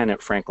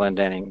Lieutenant Frank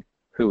Glendenning,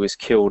 who was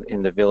killed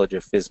in the village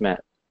of Fismet.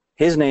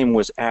 His name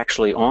was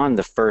actually on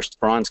the first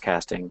bronze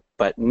casting,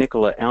 but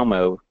Nicola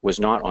Elmo was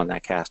not on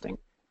that casting.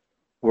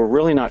 We're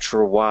really not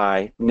sure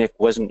why Nick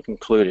wasn't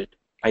included.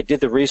 I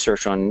did the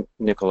research on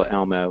Nicola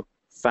Elmo,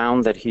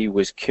 found that he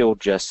was killed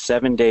just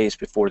 7 days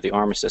before the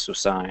armistice was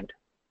signed.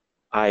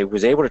 I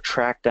was able to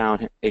track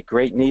down a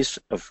great niece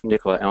of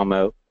Nicola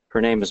Elmo.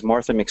 Her name is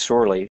Martha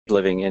McSorley,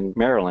 living in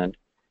Maryland.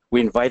 We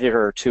invited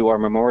her to our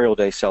Memorial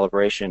Day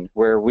celebration,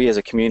 where we as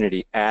a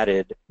community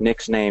added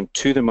Nick's name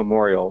to the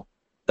memorial,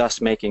 thus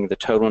making the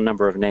total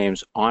number of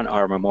names on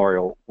our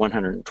memorial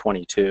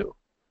 122.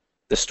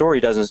 The story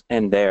doesn't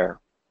end there.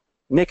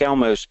 Nick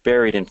Elmo's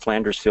buried in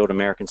Flandersfield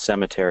American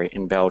Cemetery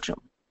in Belgium.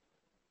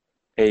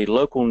 A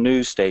local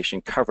news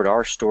station covered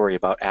our story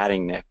about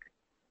adding Nick.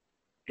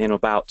 And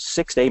about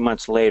 6 to 8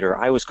 months later,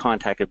 I was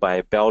contacted by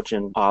a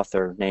Belgian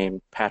author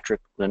named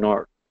Patrick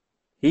Lenoir.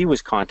 He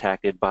was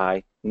contacted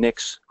by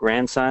Nick's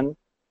grandson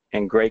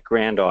and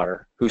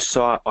great-granddaughter, who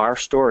saw our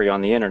story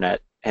on the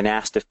internet and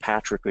asked if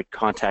Patrick would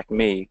contact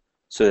me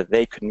so that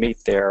they could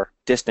meet their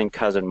distant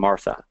cousin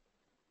Martha.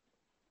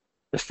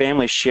 The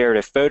family shared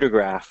a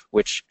photograph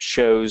which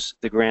shows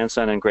the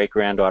grandson and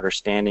great-granddaughter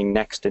standing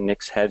next to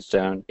Nick's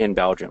headstone in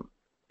Belgium,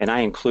 and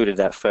I included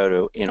that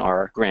photo in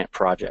our grant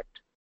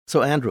project.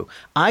 So, Andrew,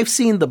 I've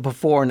seen the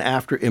before and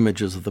after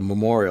images of the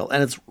memorial,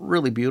 and it's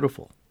really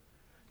beautiful.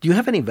 Do you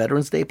have any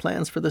Veterans Day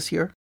plans for this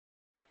year?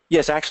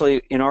 Yes,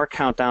 actually, in our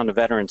countdown to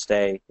Veterans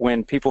Day,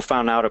 when people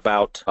found out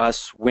about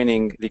us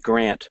winning the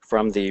grant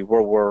from the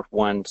World War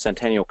I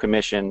Centennial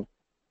Commission,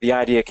 the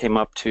idea came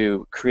up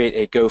to create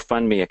a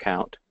GoFundMe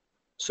account.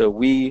 So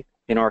we,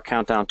 in our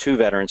countdown to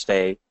Veterans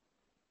Day,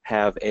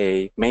 have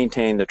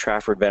maintain the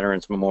Trafford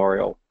Veterans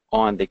Memorial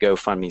on the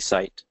GoFundMe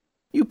site.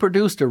 You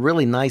produced a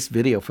really nice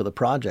video for the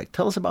project.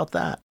 Tell us about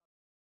that.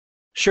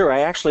 Sure,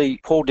 I actually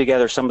pulled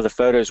together some of the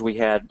photos we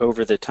had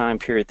over the time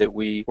period that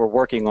we were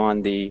working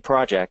on the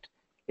project,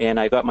 and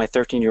I got my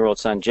 13-year-old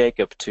son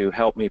Jacob to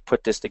help me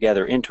put this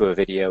together into a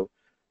video,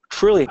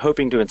 truly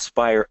hoping to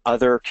inspire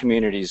other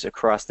communities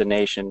across the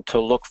nation to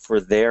look for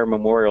their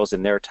memorials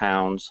in their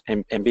towns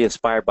and be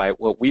inspired by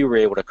what we were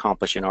able to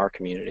accomplish in our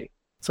community.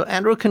 So,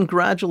 Andrew,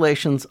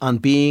 congratulations on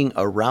being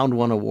a Round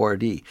 1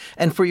 awardee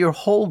and for your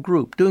whole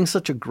group doing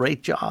such a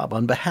great job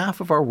on behalf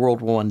of our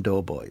World War I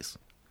doughboys.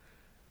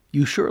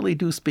 You surely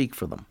do speak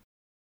for them.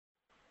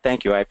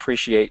 Thank you. I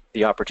appreciate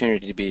the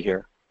opportunity to be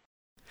here.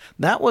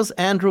 That was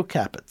Andrew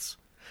Capitz,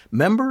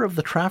 member of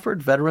the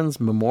Trafford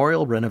Veterans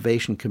Memorial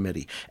Renovation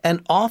Committee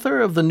and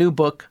author of the new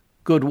book,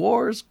 Good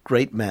Wars,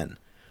 Great Men,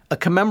 a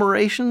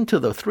commemoration to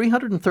the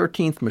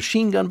 313th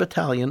Machine Gun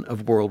Battalion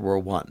of World War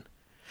I.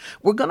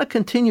 We're going to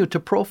continue to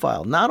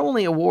profile not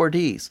only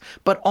awardees,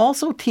 but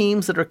also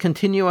teams that are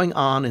continuing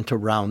on into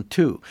Round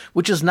 2,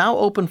 which is now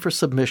open for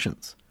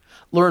submissions.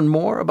 Learn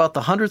more about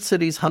the 100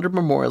 Cities, 100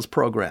 Memorials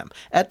program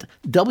at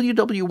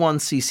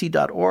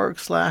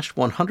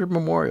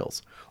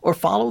ww1cc.org/100memorials or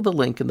follow the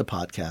link in the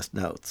podcast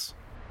notes.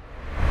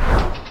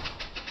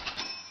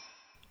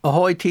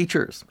 Ahoy,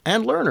 teachers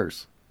and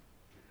learners!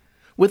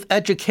 With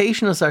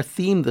education as our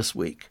theme this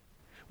week,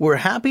 we're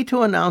happy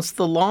to announce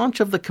the launch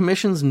of the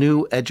Commission's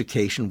new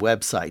education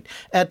website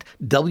at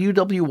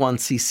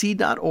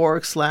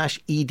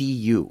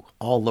ww1cc.org/edu,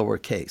 all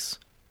lowercase.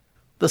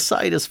 The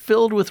site is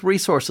filled with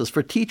resources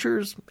for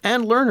teachers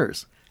and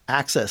learners,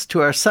 access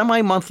to our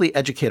semi-monthly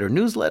educator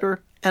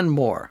newsletter, and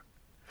more.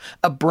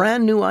 A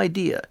brand new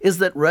idea is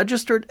that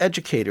registered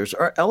educators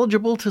are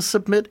eligible to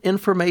submit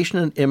information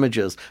and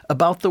images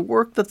about the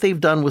work that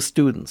they've done with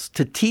students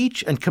to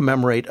teach and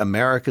commemorate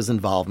America's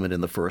involvement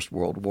in the First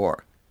World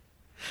War.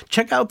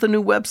 Check out the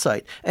new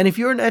website, and if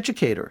you're an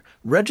educator,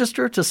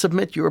 register to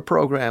submit your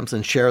programs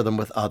and share them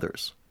with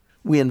others.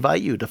 We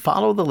invite you to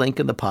follow the link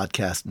in the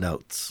podcast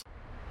notes.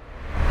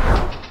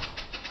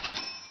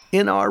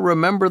 In our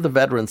Remember the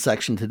Veterans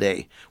section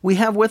today, we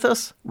have with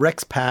us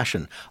Rex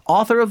Passion,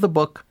 author of the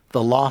book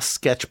The Lost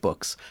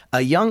Sketchbooks,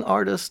 a young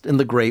artist in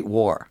the Great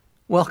War.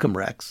 Welcome,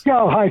 Rex.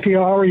 Yeah, hi,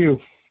 Theo. How are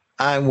you?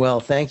 I'm well,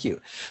 thank you.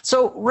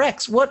 So,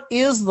 Rex, what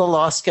is The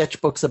Lost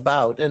Sketchbooks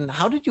about, and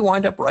how did you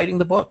wind up writing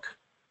the book?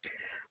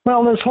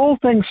 Well, this whole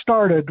thing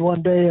started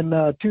one day in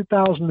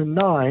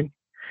 2009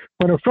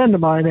 when a friend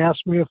of mine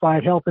asked me if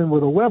I'd help him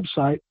with a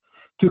website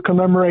to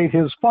commemorate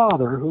his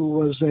father, who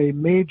was a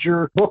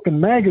major book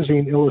and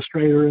magazine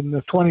illustrator in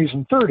the 20s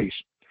and 30s.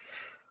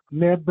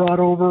 Ned brought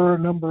over a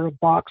number of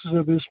boxes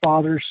of his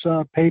father's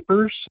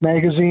papers,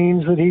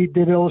 magazines that he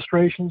did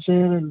illustrations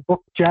in, and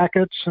book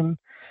jackets and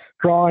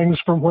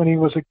drawings from when he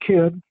was a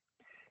kid.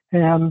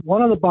 And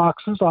one of the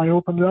boxes, I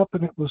opened it up,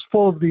 and it was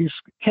full of these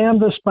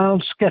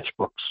canvas-bound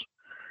sketchbooks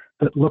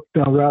that looked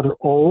rather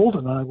old,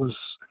 and I was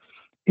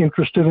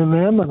interested in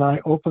them, and I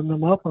opened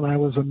them up, and I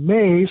was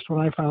amazed when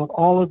I found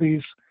all of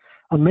these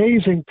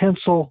amazing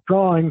pencil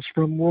drawings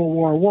from World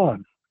War I.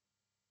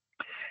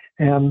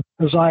 And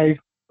as I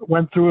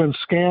went through and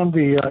scanned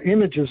the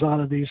images out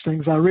of these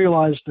things, I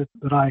realized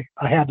that I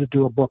had to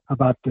do a book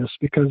about this,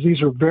 because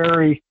these are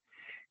very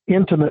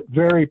intimate,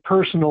 very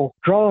personal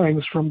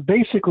drawings from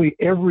basically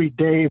every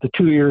day of the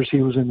 2 years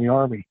he was in the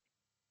Army.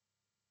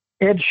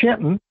 Ed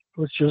Shenton,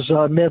 which is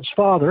Ned's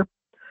father,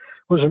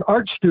 was an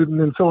art student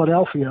in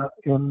Philadelphia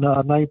in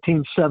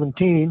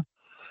 1917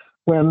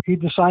 when he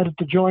decided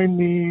to join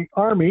the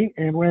Army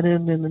and went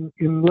in and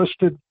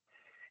enlisted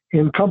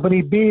in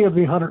Company B of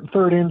the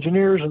 103rd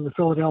Engineers in the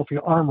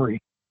Philadelphia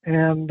Armory.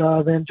 And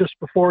then just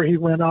before he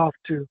went off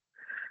to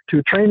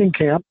training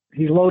camp,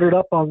 he loaded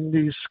up on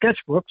these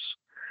sketchbooks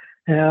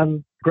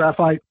and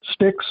graphite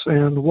sticks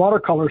and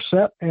watercolor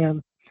set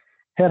and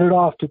headed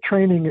off to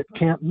training at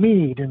Camp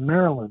Meade in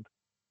Maryland.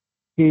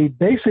 He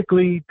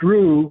basically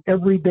drew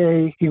every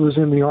day he was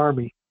in the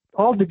Army.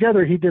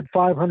 altogether, he did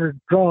 500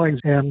 drawings,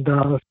 and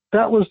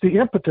that was the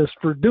impetus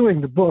for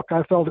doing the book.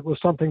 I felt it was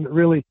something that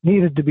really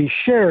needed to be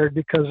shared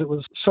because it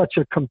was such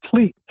a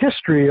complete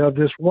history of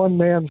this one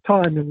man's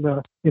time in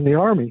the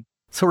Army.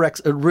 So, Rex,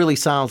 it really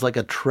sounds like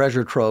a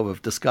treasure trove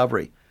of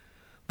discovery.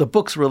 The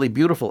book's really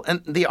beautiful,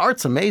 and the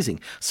art's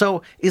amazing.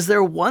 So, is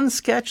there one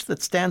sketch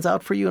that stands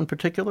out for you in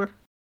particular?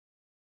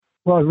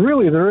 Well,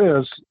 really there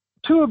is.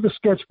 Two of the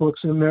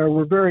sketchbooks in there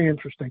were very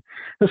interesting.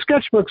 The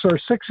sketchbooks are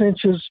 6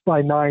 inches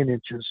by 9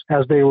 inches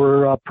as they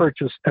were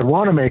purchased at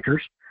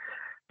Wanamaker's,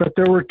 but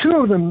there were two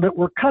of them that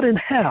were cut in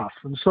half,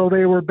 and so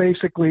they were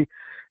basically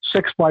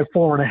 6 by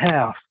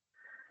 4.5.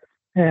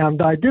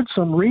 And I did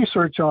some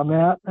research on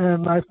that,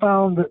 and I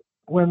found that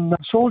when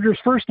soldiers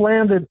first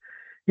landed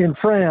in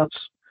France,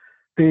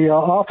 the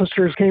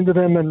officers came to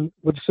them and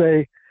would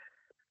say,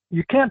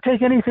 "You can't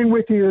take anything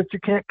with you that you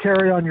can't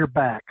carry on your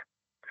back."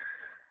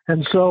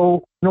 And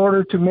so in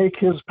order to make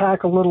his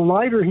pack a little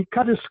lighter, he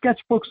cut his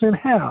sketchbooks in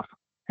half.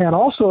 And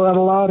also that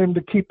allowed him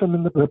to keep them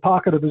in the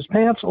pocket of his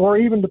pants or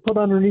even to put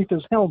underneath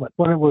his helmet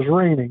when it was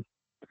raining.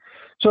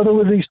 So there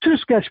were these two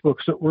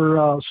sketchbooks that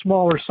were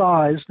smaller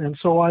sized, and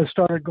so I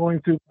started going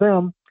through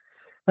them.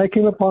 I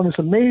came upon this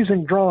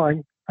amazing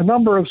drawing, a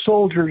number of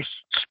soldiers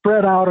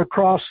spread out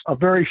across a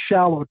very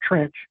shallow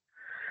trench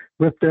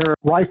with their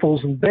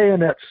rifles and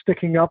bayonets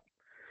sticking up.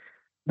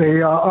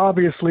 They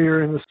obviously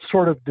are in a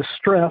sort of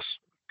distress.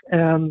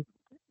 And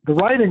the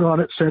writing on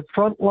it said,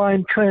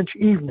 "Frontline Trench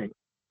Evening.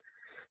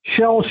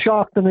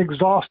 Shell-shocked and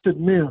exhausted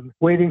men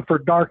waiting for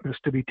darkness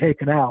to be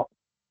taken out."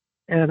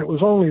 And it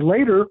was only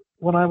later,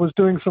 when I was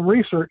doing some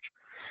research,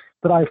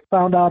 that I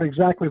found out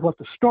exactly what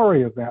the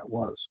story of that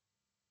was.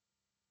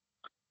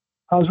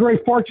 I was very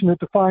fortunate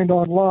to find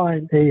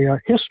online a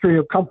history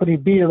of Company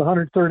B of the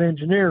 103rd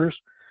Engineers,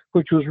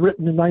 which was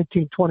written in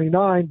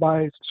 1929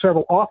 by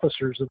several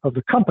officers of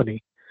the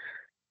company.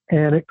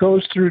 And it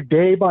goes through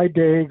day by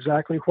day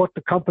exactly what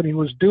the company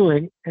was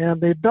doing, and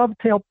they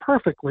dovetail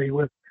perfectly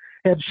with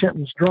Ed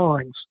Shenton's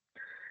drawings.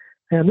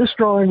 And this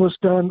drawing was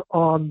done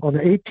on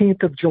the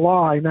 18th of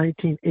July,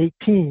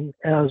 1918,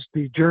 as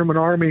the German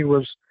army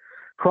was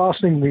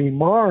crossing the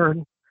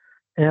Marne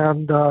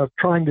and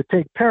trying to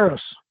take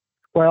Paris.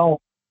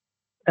 Well,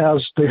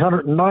 as the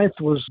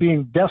 109th was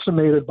being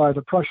decimated by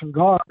the Prussian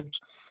Guards,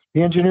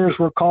 the engineers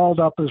were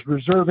called up as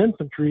reserve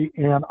infantry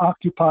and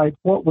occupied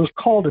what was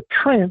called a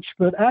trench,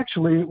 but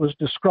actually it was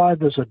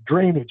described as a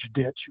drainage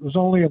ditch. It was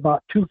only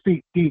about 2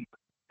 feet deep.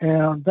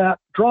 And that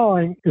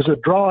drawing is a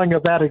drawing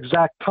of that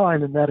exact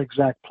time in that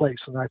exact place.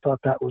 And I thought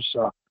that was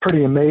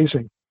pretty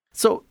amazing.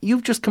 So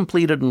you've just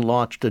completed and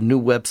launched a new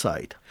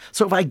website.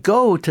 So if I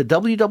go to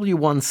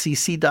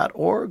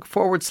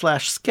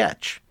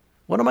ww1cc.org/sketch,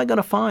 what am I going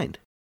to find?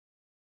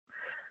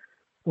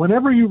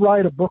 Whenever you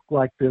write a book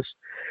like this,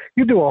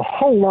 you do a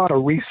whole lot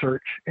of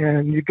research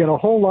and you get a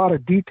whole lot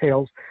of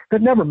details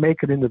that never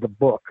make it into the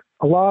book.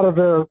 A lot of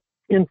the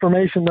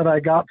information that I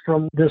got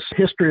from this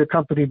history of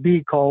Company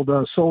B called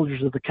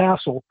Soldiers of the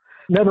Castle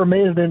never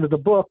made it into the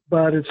book,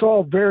 but it's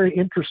all very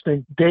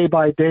interesting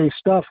day-by-day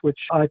stuff, which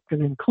I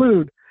can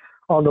include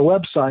on the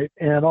website,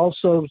 and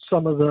also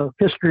some of the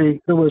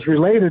history that was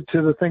related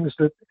to the things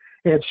that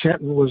Ed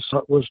Shenton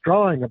was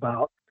drawing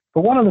about.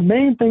 But one of the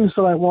main things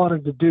that I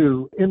wanted to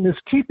do in this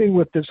keeping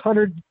with this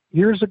 100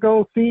 years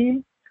ago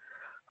theme,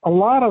 a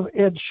lot of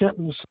Ed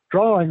Shenton's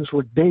drawings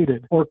were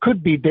dated or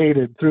could be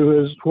dated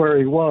through where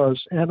he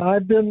was. And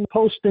I've been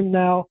posting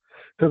now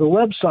to the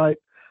website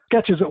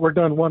sketches that were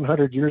done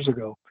 100 years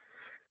ago.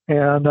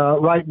 And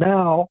right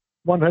now,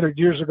 100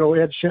 years ago,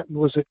 Ed Shenton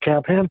was at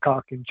Camp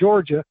Hancock in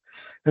Georgia.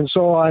 And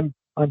so I'm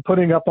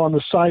putting up on the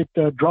site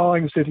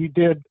drawings that he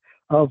did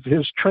of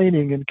his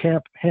training in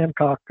Camp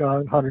Hancock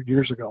 100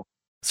 years ago.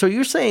 So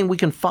you're saying we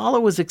can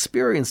follow his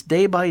experience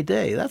day by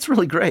day. That's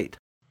really great.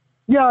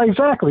 Yeah,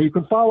 exactly. You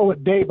can follow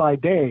it day by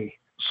day.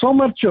 So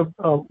much of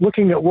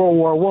looking at World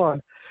War I,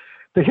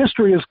 the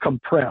history is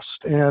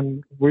compressed,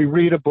 and we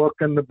read a book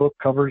and the book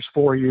covers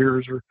 4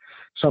 years or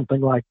something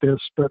like this.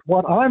 But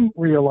what I'm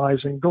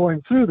realizing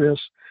going through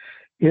this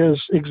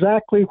is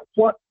exactly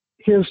what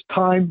his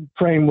time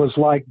frame was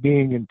like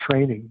being in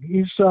training.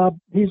 He's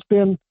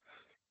been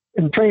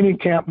in training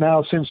camp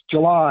now since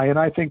July, and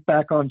I think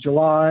back on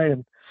July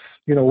and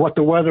what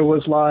the weather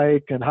was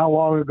like and how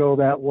long ago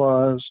that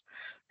was.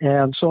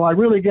 And so I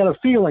really get a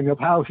feeling of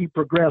how he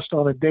progressed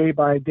on a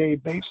day-by-day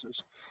basis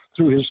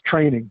through his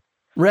training.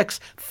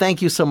 Rex,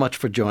 thank you so much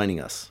for joining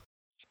us.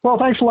 Well,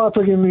 thanks a lot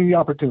for giving me the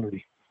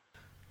opportunity.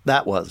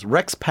 That was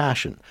Rex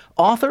Passion,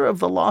 author of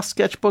the Lost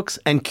Sketchbooks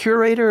and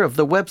curator of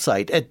the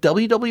website at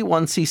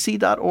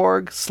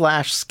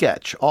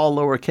ww1cc.org/sketch, all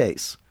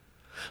lowercase.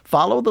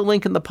 Follow the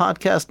link in the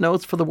podcast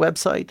notes for the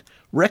website,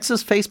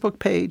 Rex's Facebook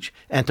page,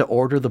 and to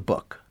order the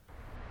book.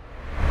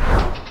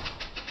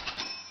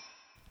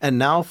 And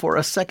now for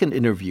a second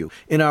interview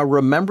in our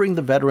Remembering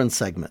the Veterans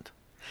segment.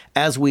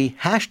 As we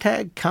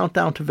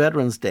 #Countdown to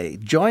Veterans Day,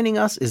 joining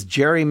us is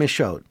Jerry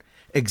Michaud,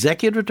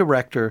 Executive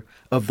Director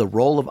of the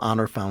Roll of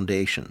Honor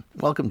Foundation.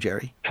 Welcome,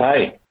 Jerry.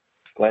 Hi.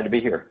 Glad to be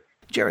here.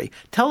 Jerry,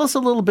 tell us a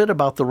little bit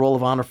about the Roll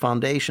of Honor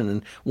Foundation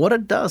and what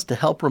it does to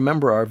help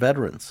remember our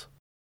veterans.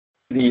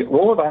 The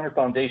Roll of Honor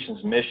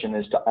Foundation's mission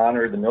is to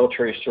honor the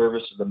military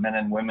service of the men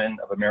and women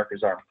of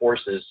America's armed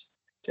forces,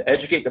 to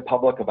educate the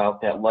public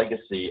about that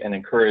legacy and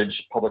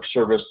encourage public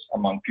service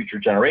among future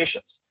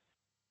generations.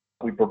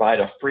 We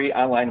provide a free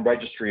online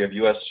registry of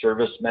U.S.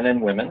 service men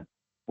and women,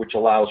 which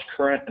allows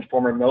current and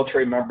former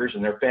military members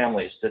and their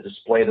families to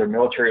display their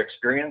military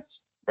experience,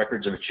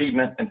 records of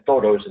achievement, and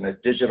photos in a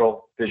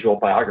digital visual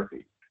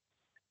biography.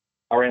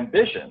 Our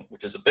ambition,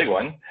 which is a big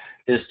one,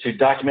 is to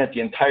document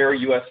the entire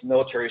U.S.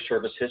 military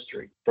service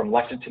history, from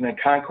Lexington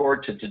and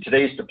Concord to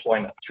today's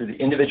deployment, through the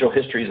individual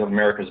histories of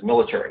America's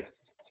military.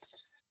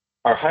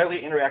 Our highly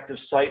interactive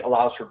site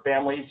allows for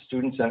families,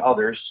 students, and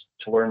others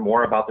to learn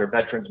more about their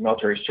veterans'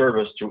 military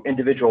service through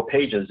individual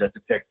pages that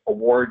depict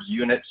awards,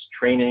 units,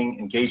 training,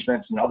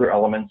 engagements, and other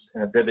elements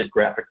in a vivid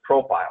graphic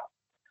profile.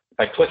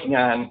 By clicking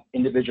on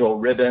individual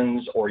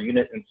ribbons or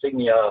unit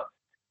insignia,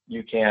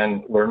 you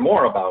can learn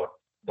more about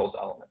those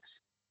elements.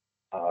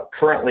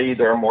 Currently,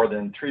 there are more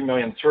than 3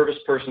 million service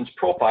persons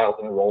profiled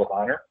in the Roll of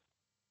Honor.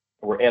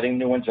 We're adding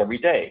new ones every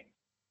day.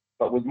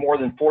 But with more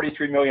than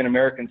 43 million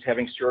Americans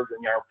having served in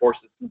the armed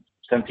forces since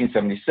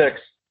 1776,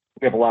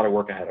 we have a lot of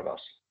work ahead of us.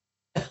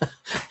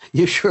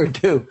 You sure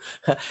do.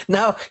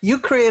 Now, you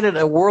created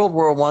a World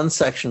War I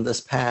section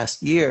this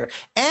past year,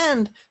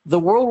 and the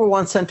World War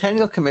I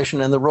Centennial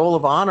Commission and the Roll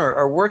of Honor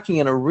are working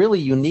in a really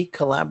unique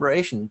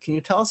collaboration. Can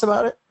you tell us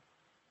about it?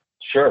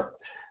 Sure.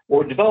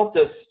 Well, we developed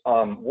this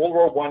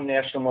World War I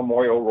National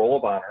Memorial Roll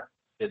of Honor.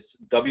 It's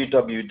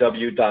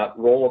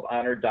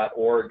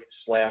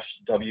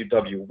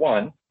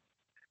www.rollofhonor.org/WW1.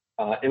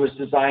 It was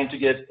designed to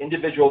give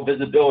individual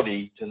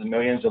visibility to the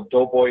millions of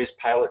doughboys,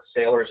 pilots,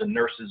 sailors, and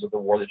nurses of the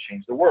war that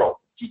changed the world,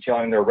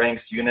 detailing their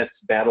ranks, units,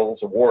 battles,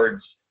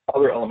 awards,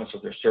 other elements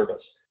of their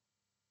service.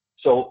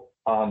 So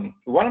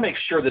we want to make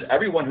sure that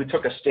everyone who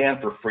took a stand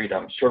for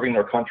freedom, serving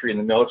their country in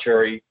the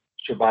military,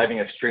 surviving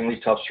extremely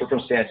tough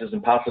circumstances,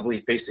 and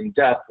possibly facing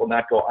death will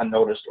not go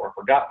unnoticed or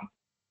forgotten.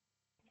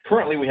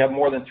 Currently, we have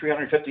more than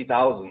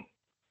 350,000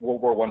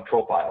 World War I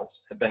profiles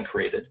have been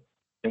created,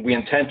 and we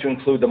intend to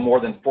include the more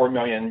than 4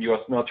 million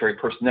U.S. military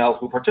personnel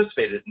who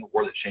participated in the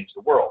war that changed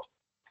the world.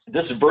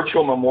 This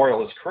virtual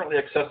memorial is currently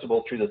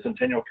accessible through the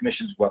Centennial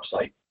Commission's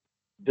website.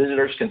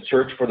 Visitors can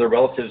search for their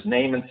relative's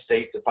name and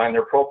state to find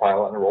their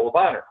profile on the Roll of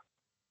Honor.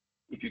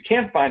 If you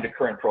can't find a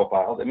current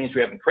profile, that means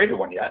we haven't created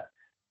one yet.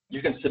 You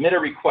can submit a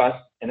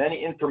request, and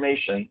any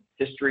information,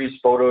 histories,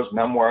 photos,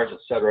 memoirs,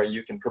 etc.,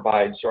 you can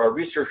provide so our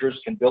researchers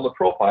can build a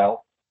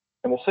profile,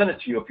 and we'll send it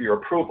to you for your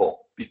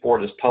approval before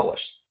it is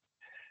published.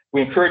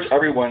 We encourage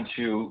everyone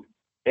to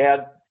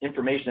add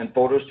information and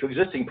photos to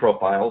existing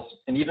profiles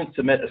and even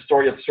submit a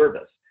story of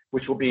service,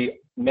 which will be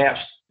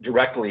matched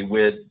directly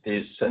with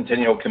the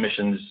Centennial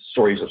Commission's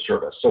stories of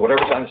service. So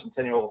whatever's on the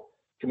Centennial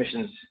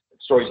Commission's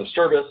stories of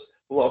service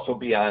will also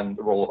be on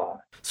the Roll of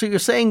Honor. So you're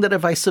saying that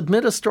if I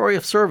submit a story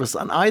of service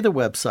on either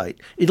website,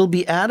 it'll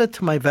be added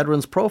to my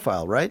veterans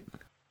profile, right?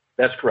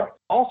 That's correct.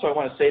 Also, I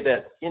want to say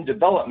that in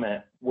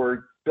development,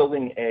 we're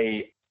building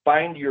a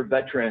Find Your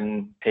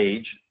Veteran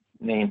page,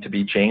 name to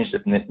be changed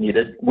if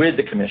needed, with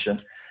the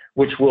Commission,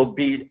 which will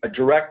be a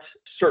direct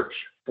search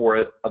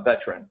for a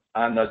veteran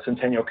on the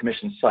Centennial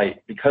Commission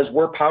site. Because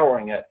we're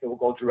powering it, it will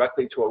go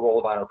directly to a Roll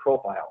of Honor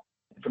profile.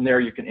 From there,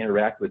 you can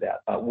interact with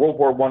that. World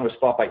War I was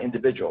fought by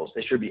individuals.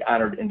 They should be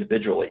honored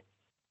individually.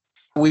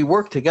 We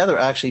work together,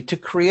 actually, to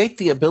create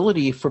the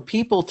ability for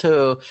people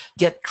to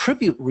get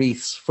tribute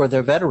wreaths for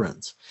their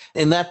veterans.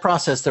 In that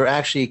process, they're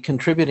actually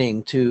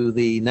contributing to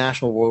the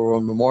National War War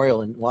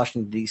Memorial in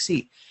Washington,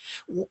 D.C.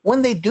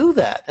 When they do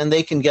that, and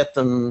they can get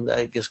them,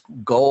 I guess,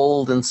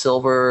 gold and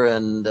silver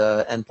and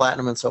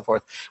platinum and so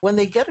forth, when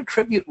they get a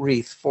tribute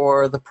wreath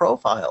for the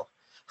profile,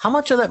 how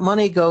much of that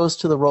money goes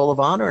to the Roll of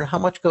Honor and how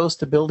much goes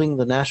to building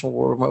the National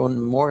War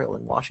Memorial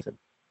in Washington?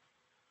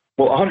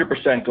 Well,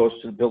 100% goes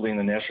to building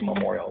the National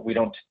Memorial. We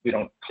don't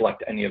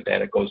collect any of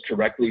that. It goes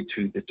directly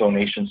to the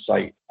donation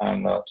site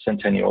on the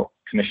Centennial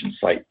Commission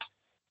site.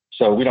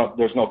 So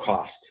there's no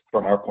cost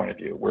from our point of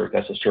view.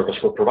 That's a service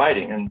we're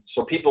providing. And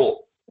so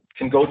people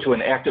can go to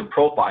an active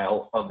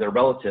profile of their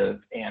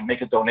relative and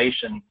make a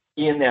donation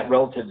in that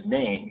relative's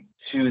name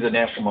to the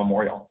National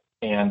Memorial.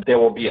 And there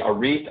will be a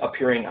wreath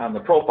appearing on the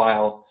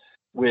profile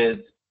with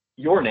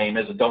your name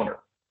as a donor.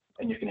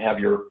 And you can have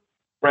your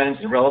friends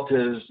and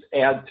relatives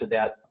add to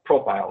that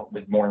profile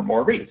with more and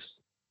more wreaths.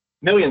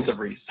 Millions of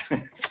wreaths.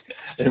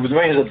 And with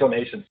millions of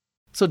donations.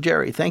 So,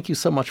 Jerry, thank you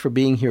so much for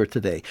being here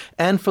today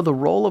and for the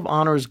Roll of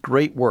Honor's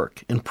great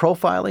work in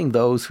profiling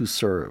those who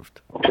served.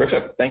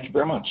 Terrific. Thank you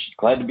very much.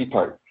 Glad to be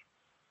part.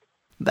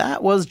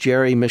 That was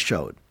Jerry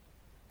Michaud,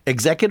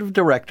 Executive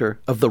Director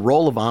of the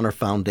Roll of Honor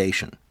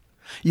Foundation.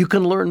 You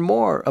can learn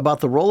more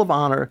about the Roll of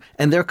Honor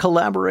and their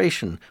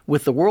collaboration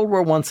with the World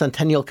War I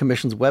Centennial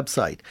Commission's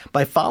website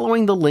by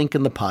following the link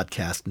in the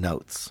podcast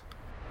notes.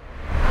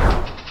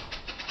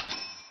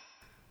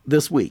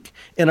 This week,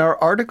 in our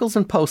Articles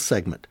and Posts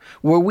segment,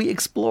 where we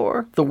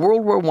explore the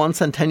World War I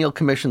Centennial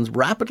Commission's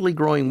rapidly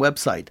growing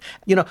website.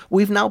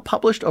 We've now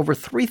published over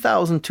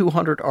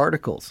 3,200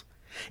 articles.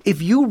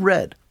 If you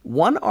read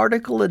one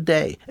article a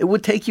day, it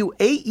would take you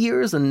 8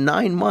 years and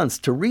 9 months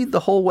to read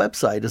the whole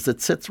website as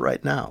it sits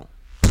right now.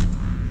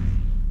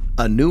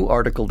 A new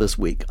article this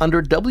week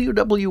under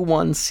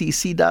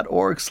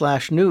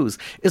ww1cc.org/news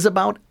is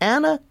about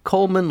Anna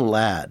Coleman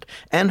Ladd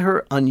and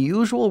her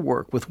unusual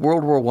work with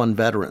World War I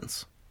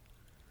veterans.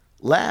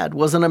 Ladd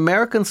was an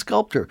American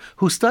sculptor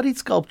who studied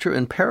sculpture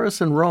in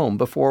Paris and Rome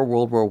before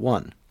World War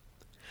I.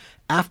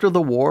 After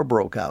the war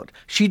broke out,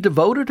 she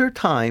devoted her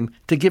time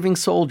to giving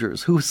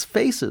soldiers whose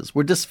faces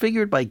were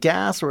disfigured by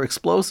gas or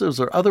explosives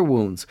or other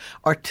wounds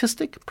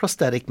artistic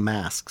prosthetic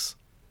masks.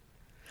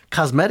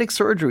 Cosmetic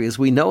surgery as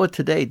we know it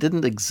today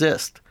didn't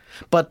exist,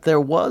 but there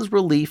was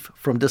relief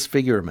from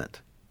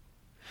disfigurement.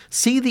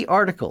 See the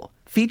article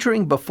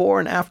featuring before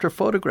and after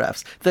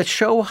photographs that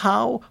show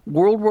how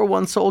World War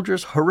I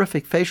soldiers'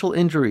 horrific facial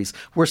injuries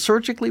were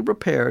surgically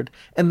repaired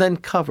and then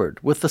covered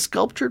with the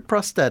sculptured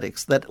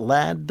prosthetics that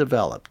Ladd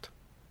developed.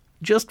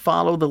 Just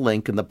follow the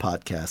link in the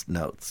podcast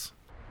notes.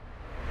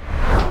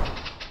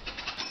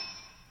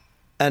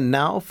 And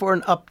now for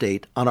an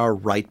update on our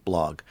Write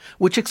blog,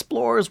 which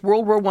explores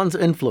World War I's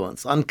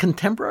influence on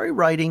contemporary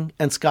writing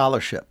and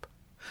scholarship.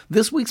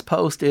 This week's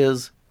post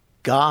is,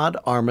 God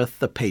Armeth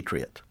the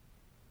Patriot.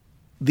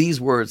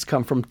 These words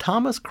come from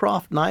Thomas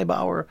Croft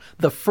Neibauer,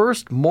 the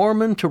first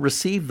Mormon to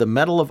receive the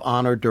Medal of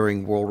Honor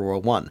during World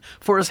War I,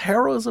 for his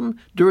heroism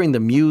during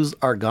the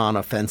Meuse-Argonne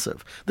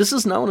Offensive. This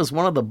is known as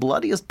one of the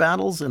bloodiest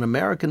battles in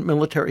American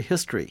military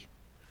history.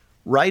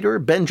 Writer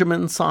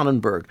Benjamin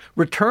Sonnenberg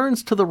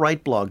returns to the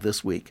Write blog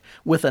this week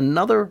with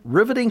another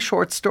riveting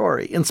short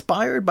story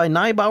inspired by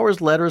Neibauer's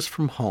letters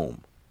from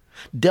home.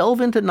 Delve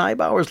into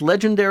Neibauer's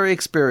legendary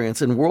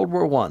experience in World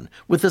War I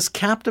with this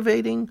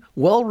captivating,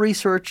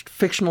 well-researched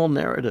fictional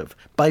narrative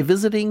by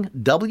visiting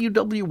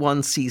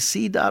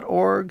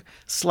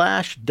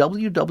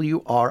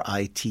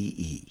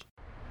ww1cc.org/WWRITE.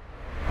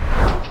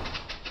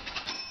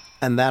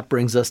 And that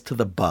brings us to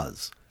The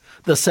Buzz,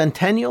 the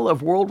centennial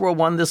of World War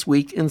I this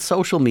week in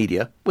social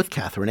media with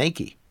Catherine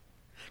Akey.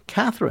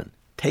 Catherine,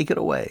 take it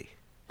away.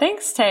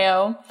 Thanks,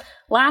 Teo.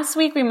 Last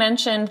week we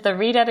mentioned the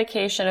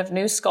rededication of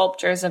new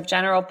sculptures of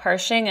General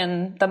Pershing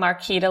and the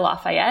Marquis de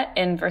Lafayette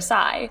in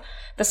Versailles.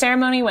 The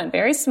ceremony went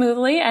very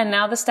smoothly, and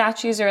now the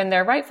statues are in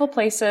their rightful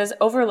places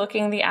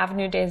overlooking the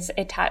Avenue des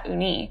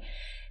États-Unis.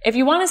 If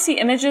you want to see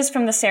images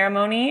from the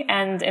ceremony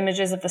and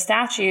images of the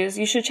statues,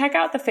 you should check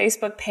out the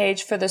Facebook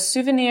page for the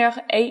Souvenir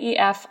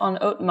AEF en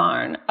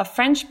Haute-Marne, a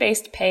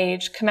French-based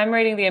page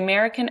commemorating the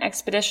American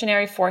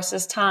Expeditionary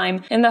Force's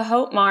time in the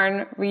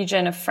Haute-Marne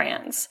region of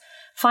France.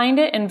 Find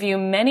it and view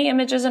many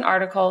images and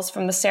articles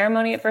from the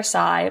ceremony at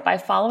Versailles by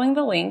following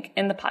the link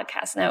in the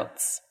podcast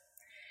notes.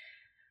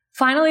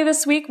 Finally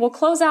this week, we'll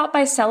close out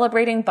by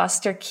celebrating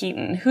Buster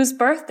Keaton, whose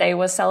birthday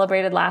was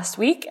celebrated last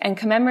week and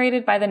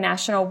commemorated by the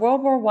National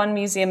World War I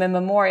Museum and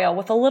Memorial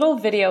with a little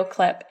video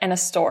clip and a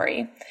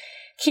story.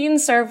 Keaton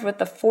served with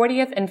the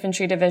 40th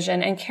Infantry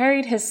Division and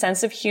carried his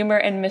sense of humor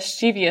and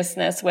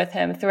mischievousness with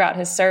him throughout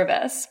his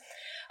service.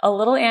 A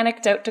little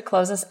anecdote to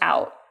close us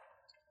out.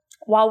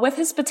 While with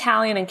his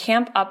battalion in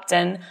Camp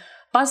Upton,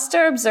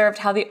 Buster observed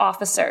how the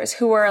officers,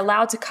 who were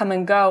allowed to come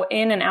and go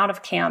in and out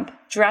of camp,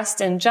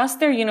 dressed in just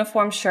their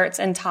uniform shirts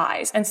and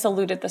ties and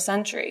saluted the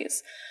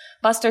sentries.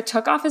 Buster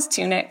took off his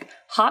tunic,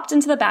 hopped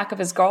into the back of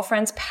his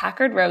girlfriend's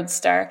Packard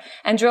Roadster,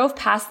 and drove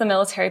past the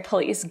military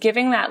police,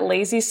 giving that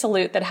lazy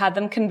salute that had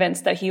them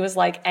convinced that he was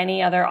like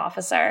any other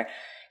officer.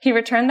 He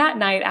returned that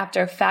night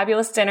after a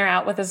fabulous dinner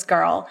out with his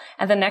girl,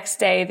 and the next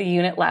day the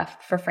unit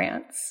left for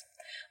France.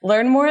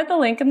 Learn more at the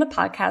link in the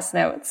podcast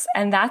notes.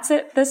 And that's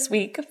it this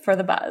week for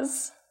The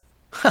Buzz.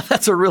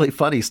 That's a really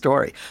funny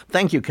story.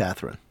 Thank you,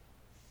 Catherine.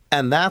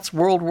 And that's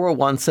World War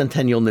I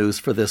Centennial News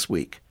for this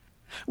week.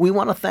 We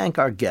want to thank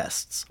our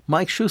guests,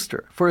 Mike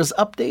Schuster, for his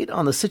update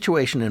on the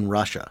situation in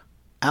Russia,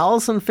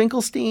 Allison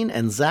Finkelstein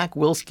and Zach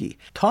Wilski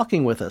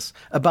talking with us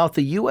about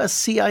the U.S.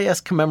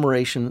 CIS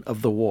commemoration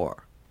of the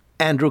war,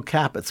 Andrew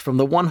Capitz from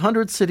the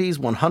 100 Cities,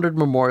 100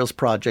 Memorials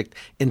Project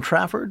in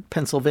Trafford,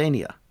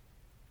 Pennsylvania,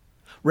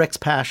 Rex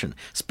Passion,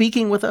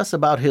 speaking with us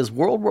about his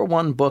World War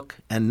I book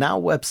and now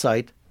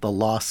website, The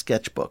Lost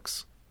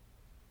Sketchbooks.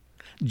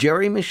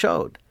 Jerry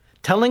Michaud,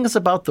 telling us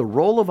about the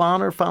Roll of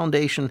Honor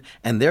Foundation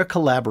and their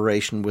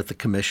collaboration with the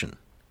Commission.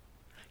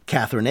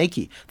 Catherine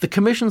Akey, the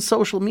Commission's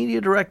social media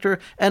director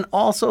and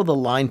also the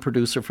line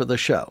producer for the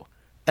show.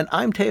 And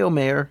I'm Teo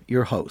Mayer,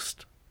 your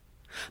host.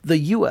 The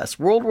U.S.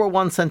 World War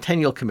I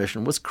Centennial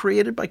Commission was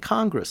created by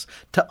Congress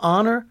to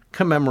honor,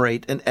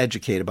 commemorate, and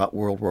educate about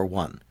World War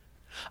I.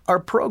 Our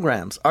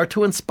programs are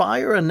to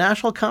inspire a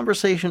national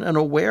conversation and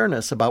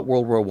awareness about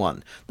World War I.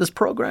 This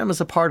program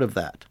is a part of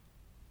that.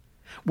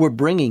 We're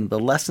bringing the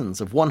lessons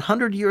of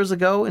 100 years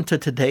ago into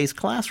today's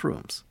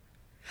classrooms.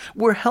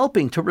 We're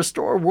helping to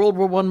restore World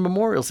War I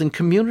memorials in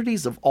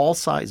communities of all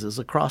sizes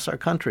across our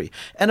country.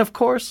 And of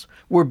course,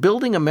 we're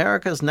building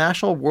America's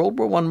National World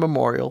War I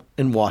Memorial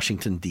in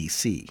Washington,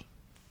 D.C.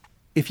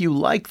 If you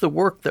like the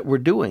work that we're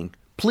doing,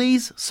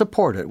 please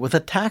support it with a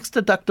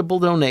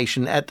tax-deductible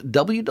donation at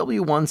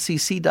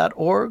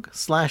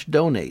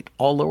ww1cc.org/donate,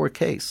 all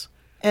lowercase.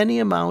 Any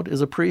amount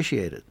is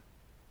appreciated.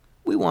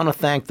 We want to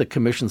thank the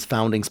Commission's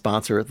founding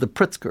sponsor, the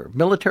Pritzker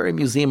Military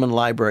Museum and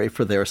Library,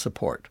 for their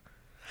support.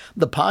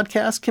 The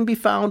podcast can be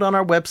found on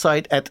our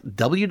website at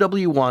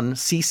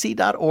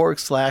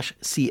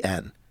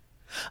ww1cc.org/cn,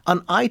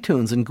 on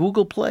iTunes and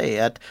Google Play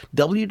at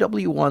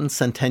WW1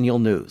 Centennial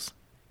News.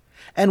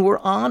 And we're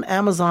on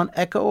Amazon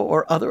Echo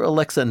or other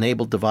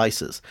Alexa-enabled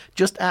devices.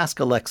 Just ask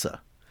Alexa,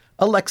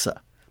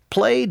 "Alexa,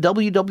 play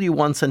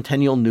WW1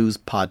 Centennial News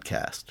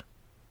podcast."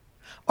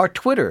 Our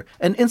Twitter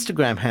and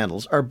Instagram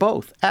handles are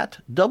both at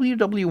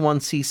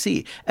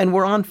WW1CC, and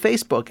we're on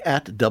Facebook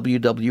at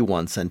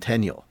WW1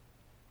 Centennial.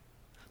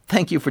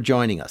 Thank you for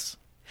joining us.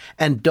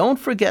 And don't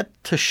forget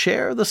to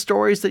share the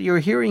stories that you're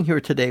hearing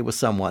here today with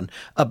someone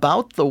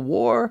about the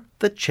war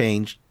that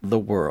changed the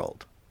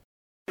world.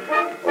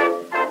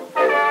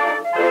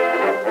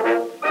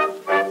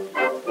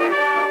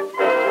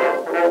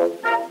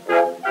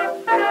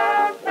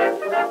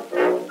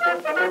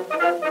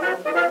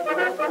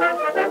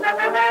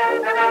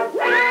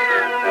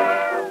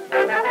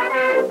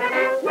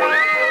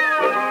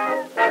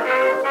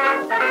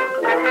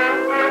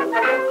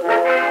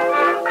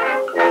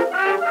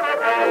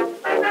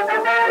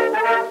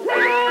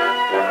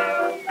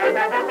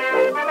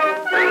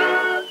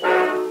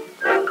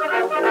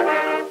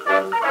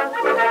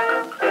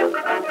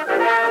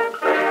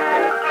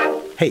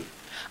 Hey,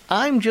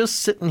 I'm just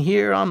sitting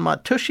here on my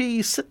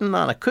tushy, sitting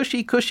on a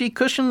cushy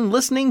cushion,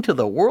 listening to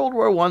the World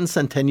War I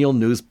Centennial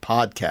News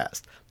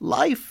podcast.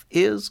 Life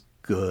is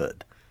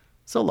good.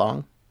 So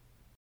long.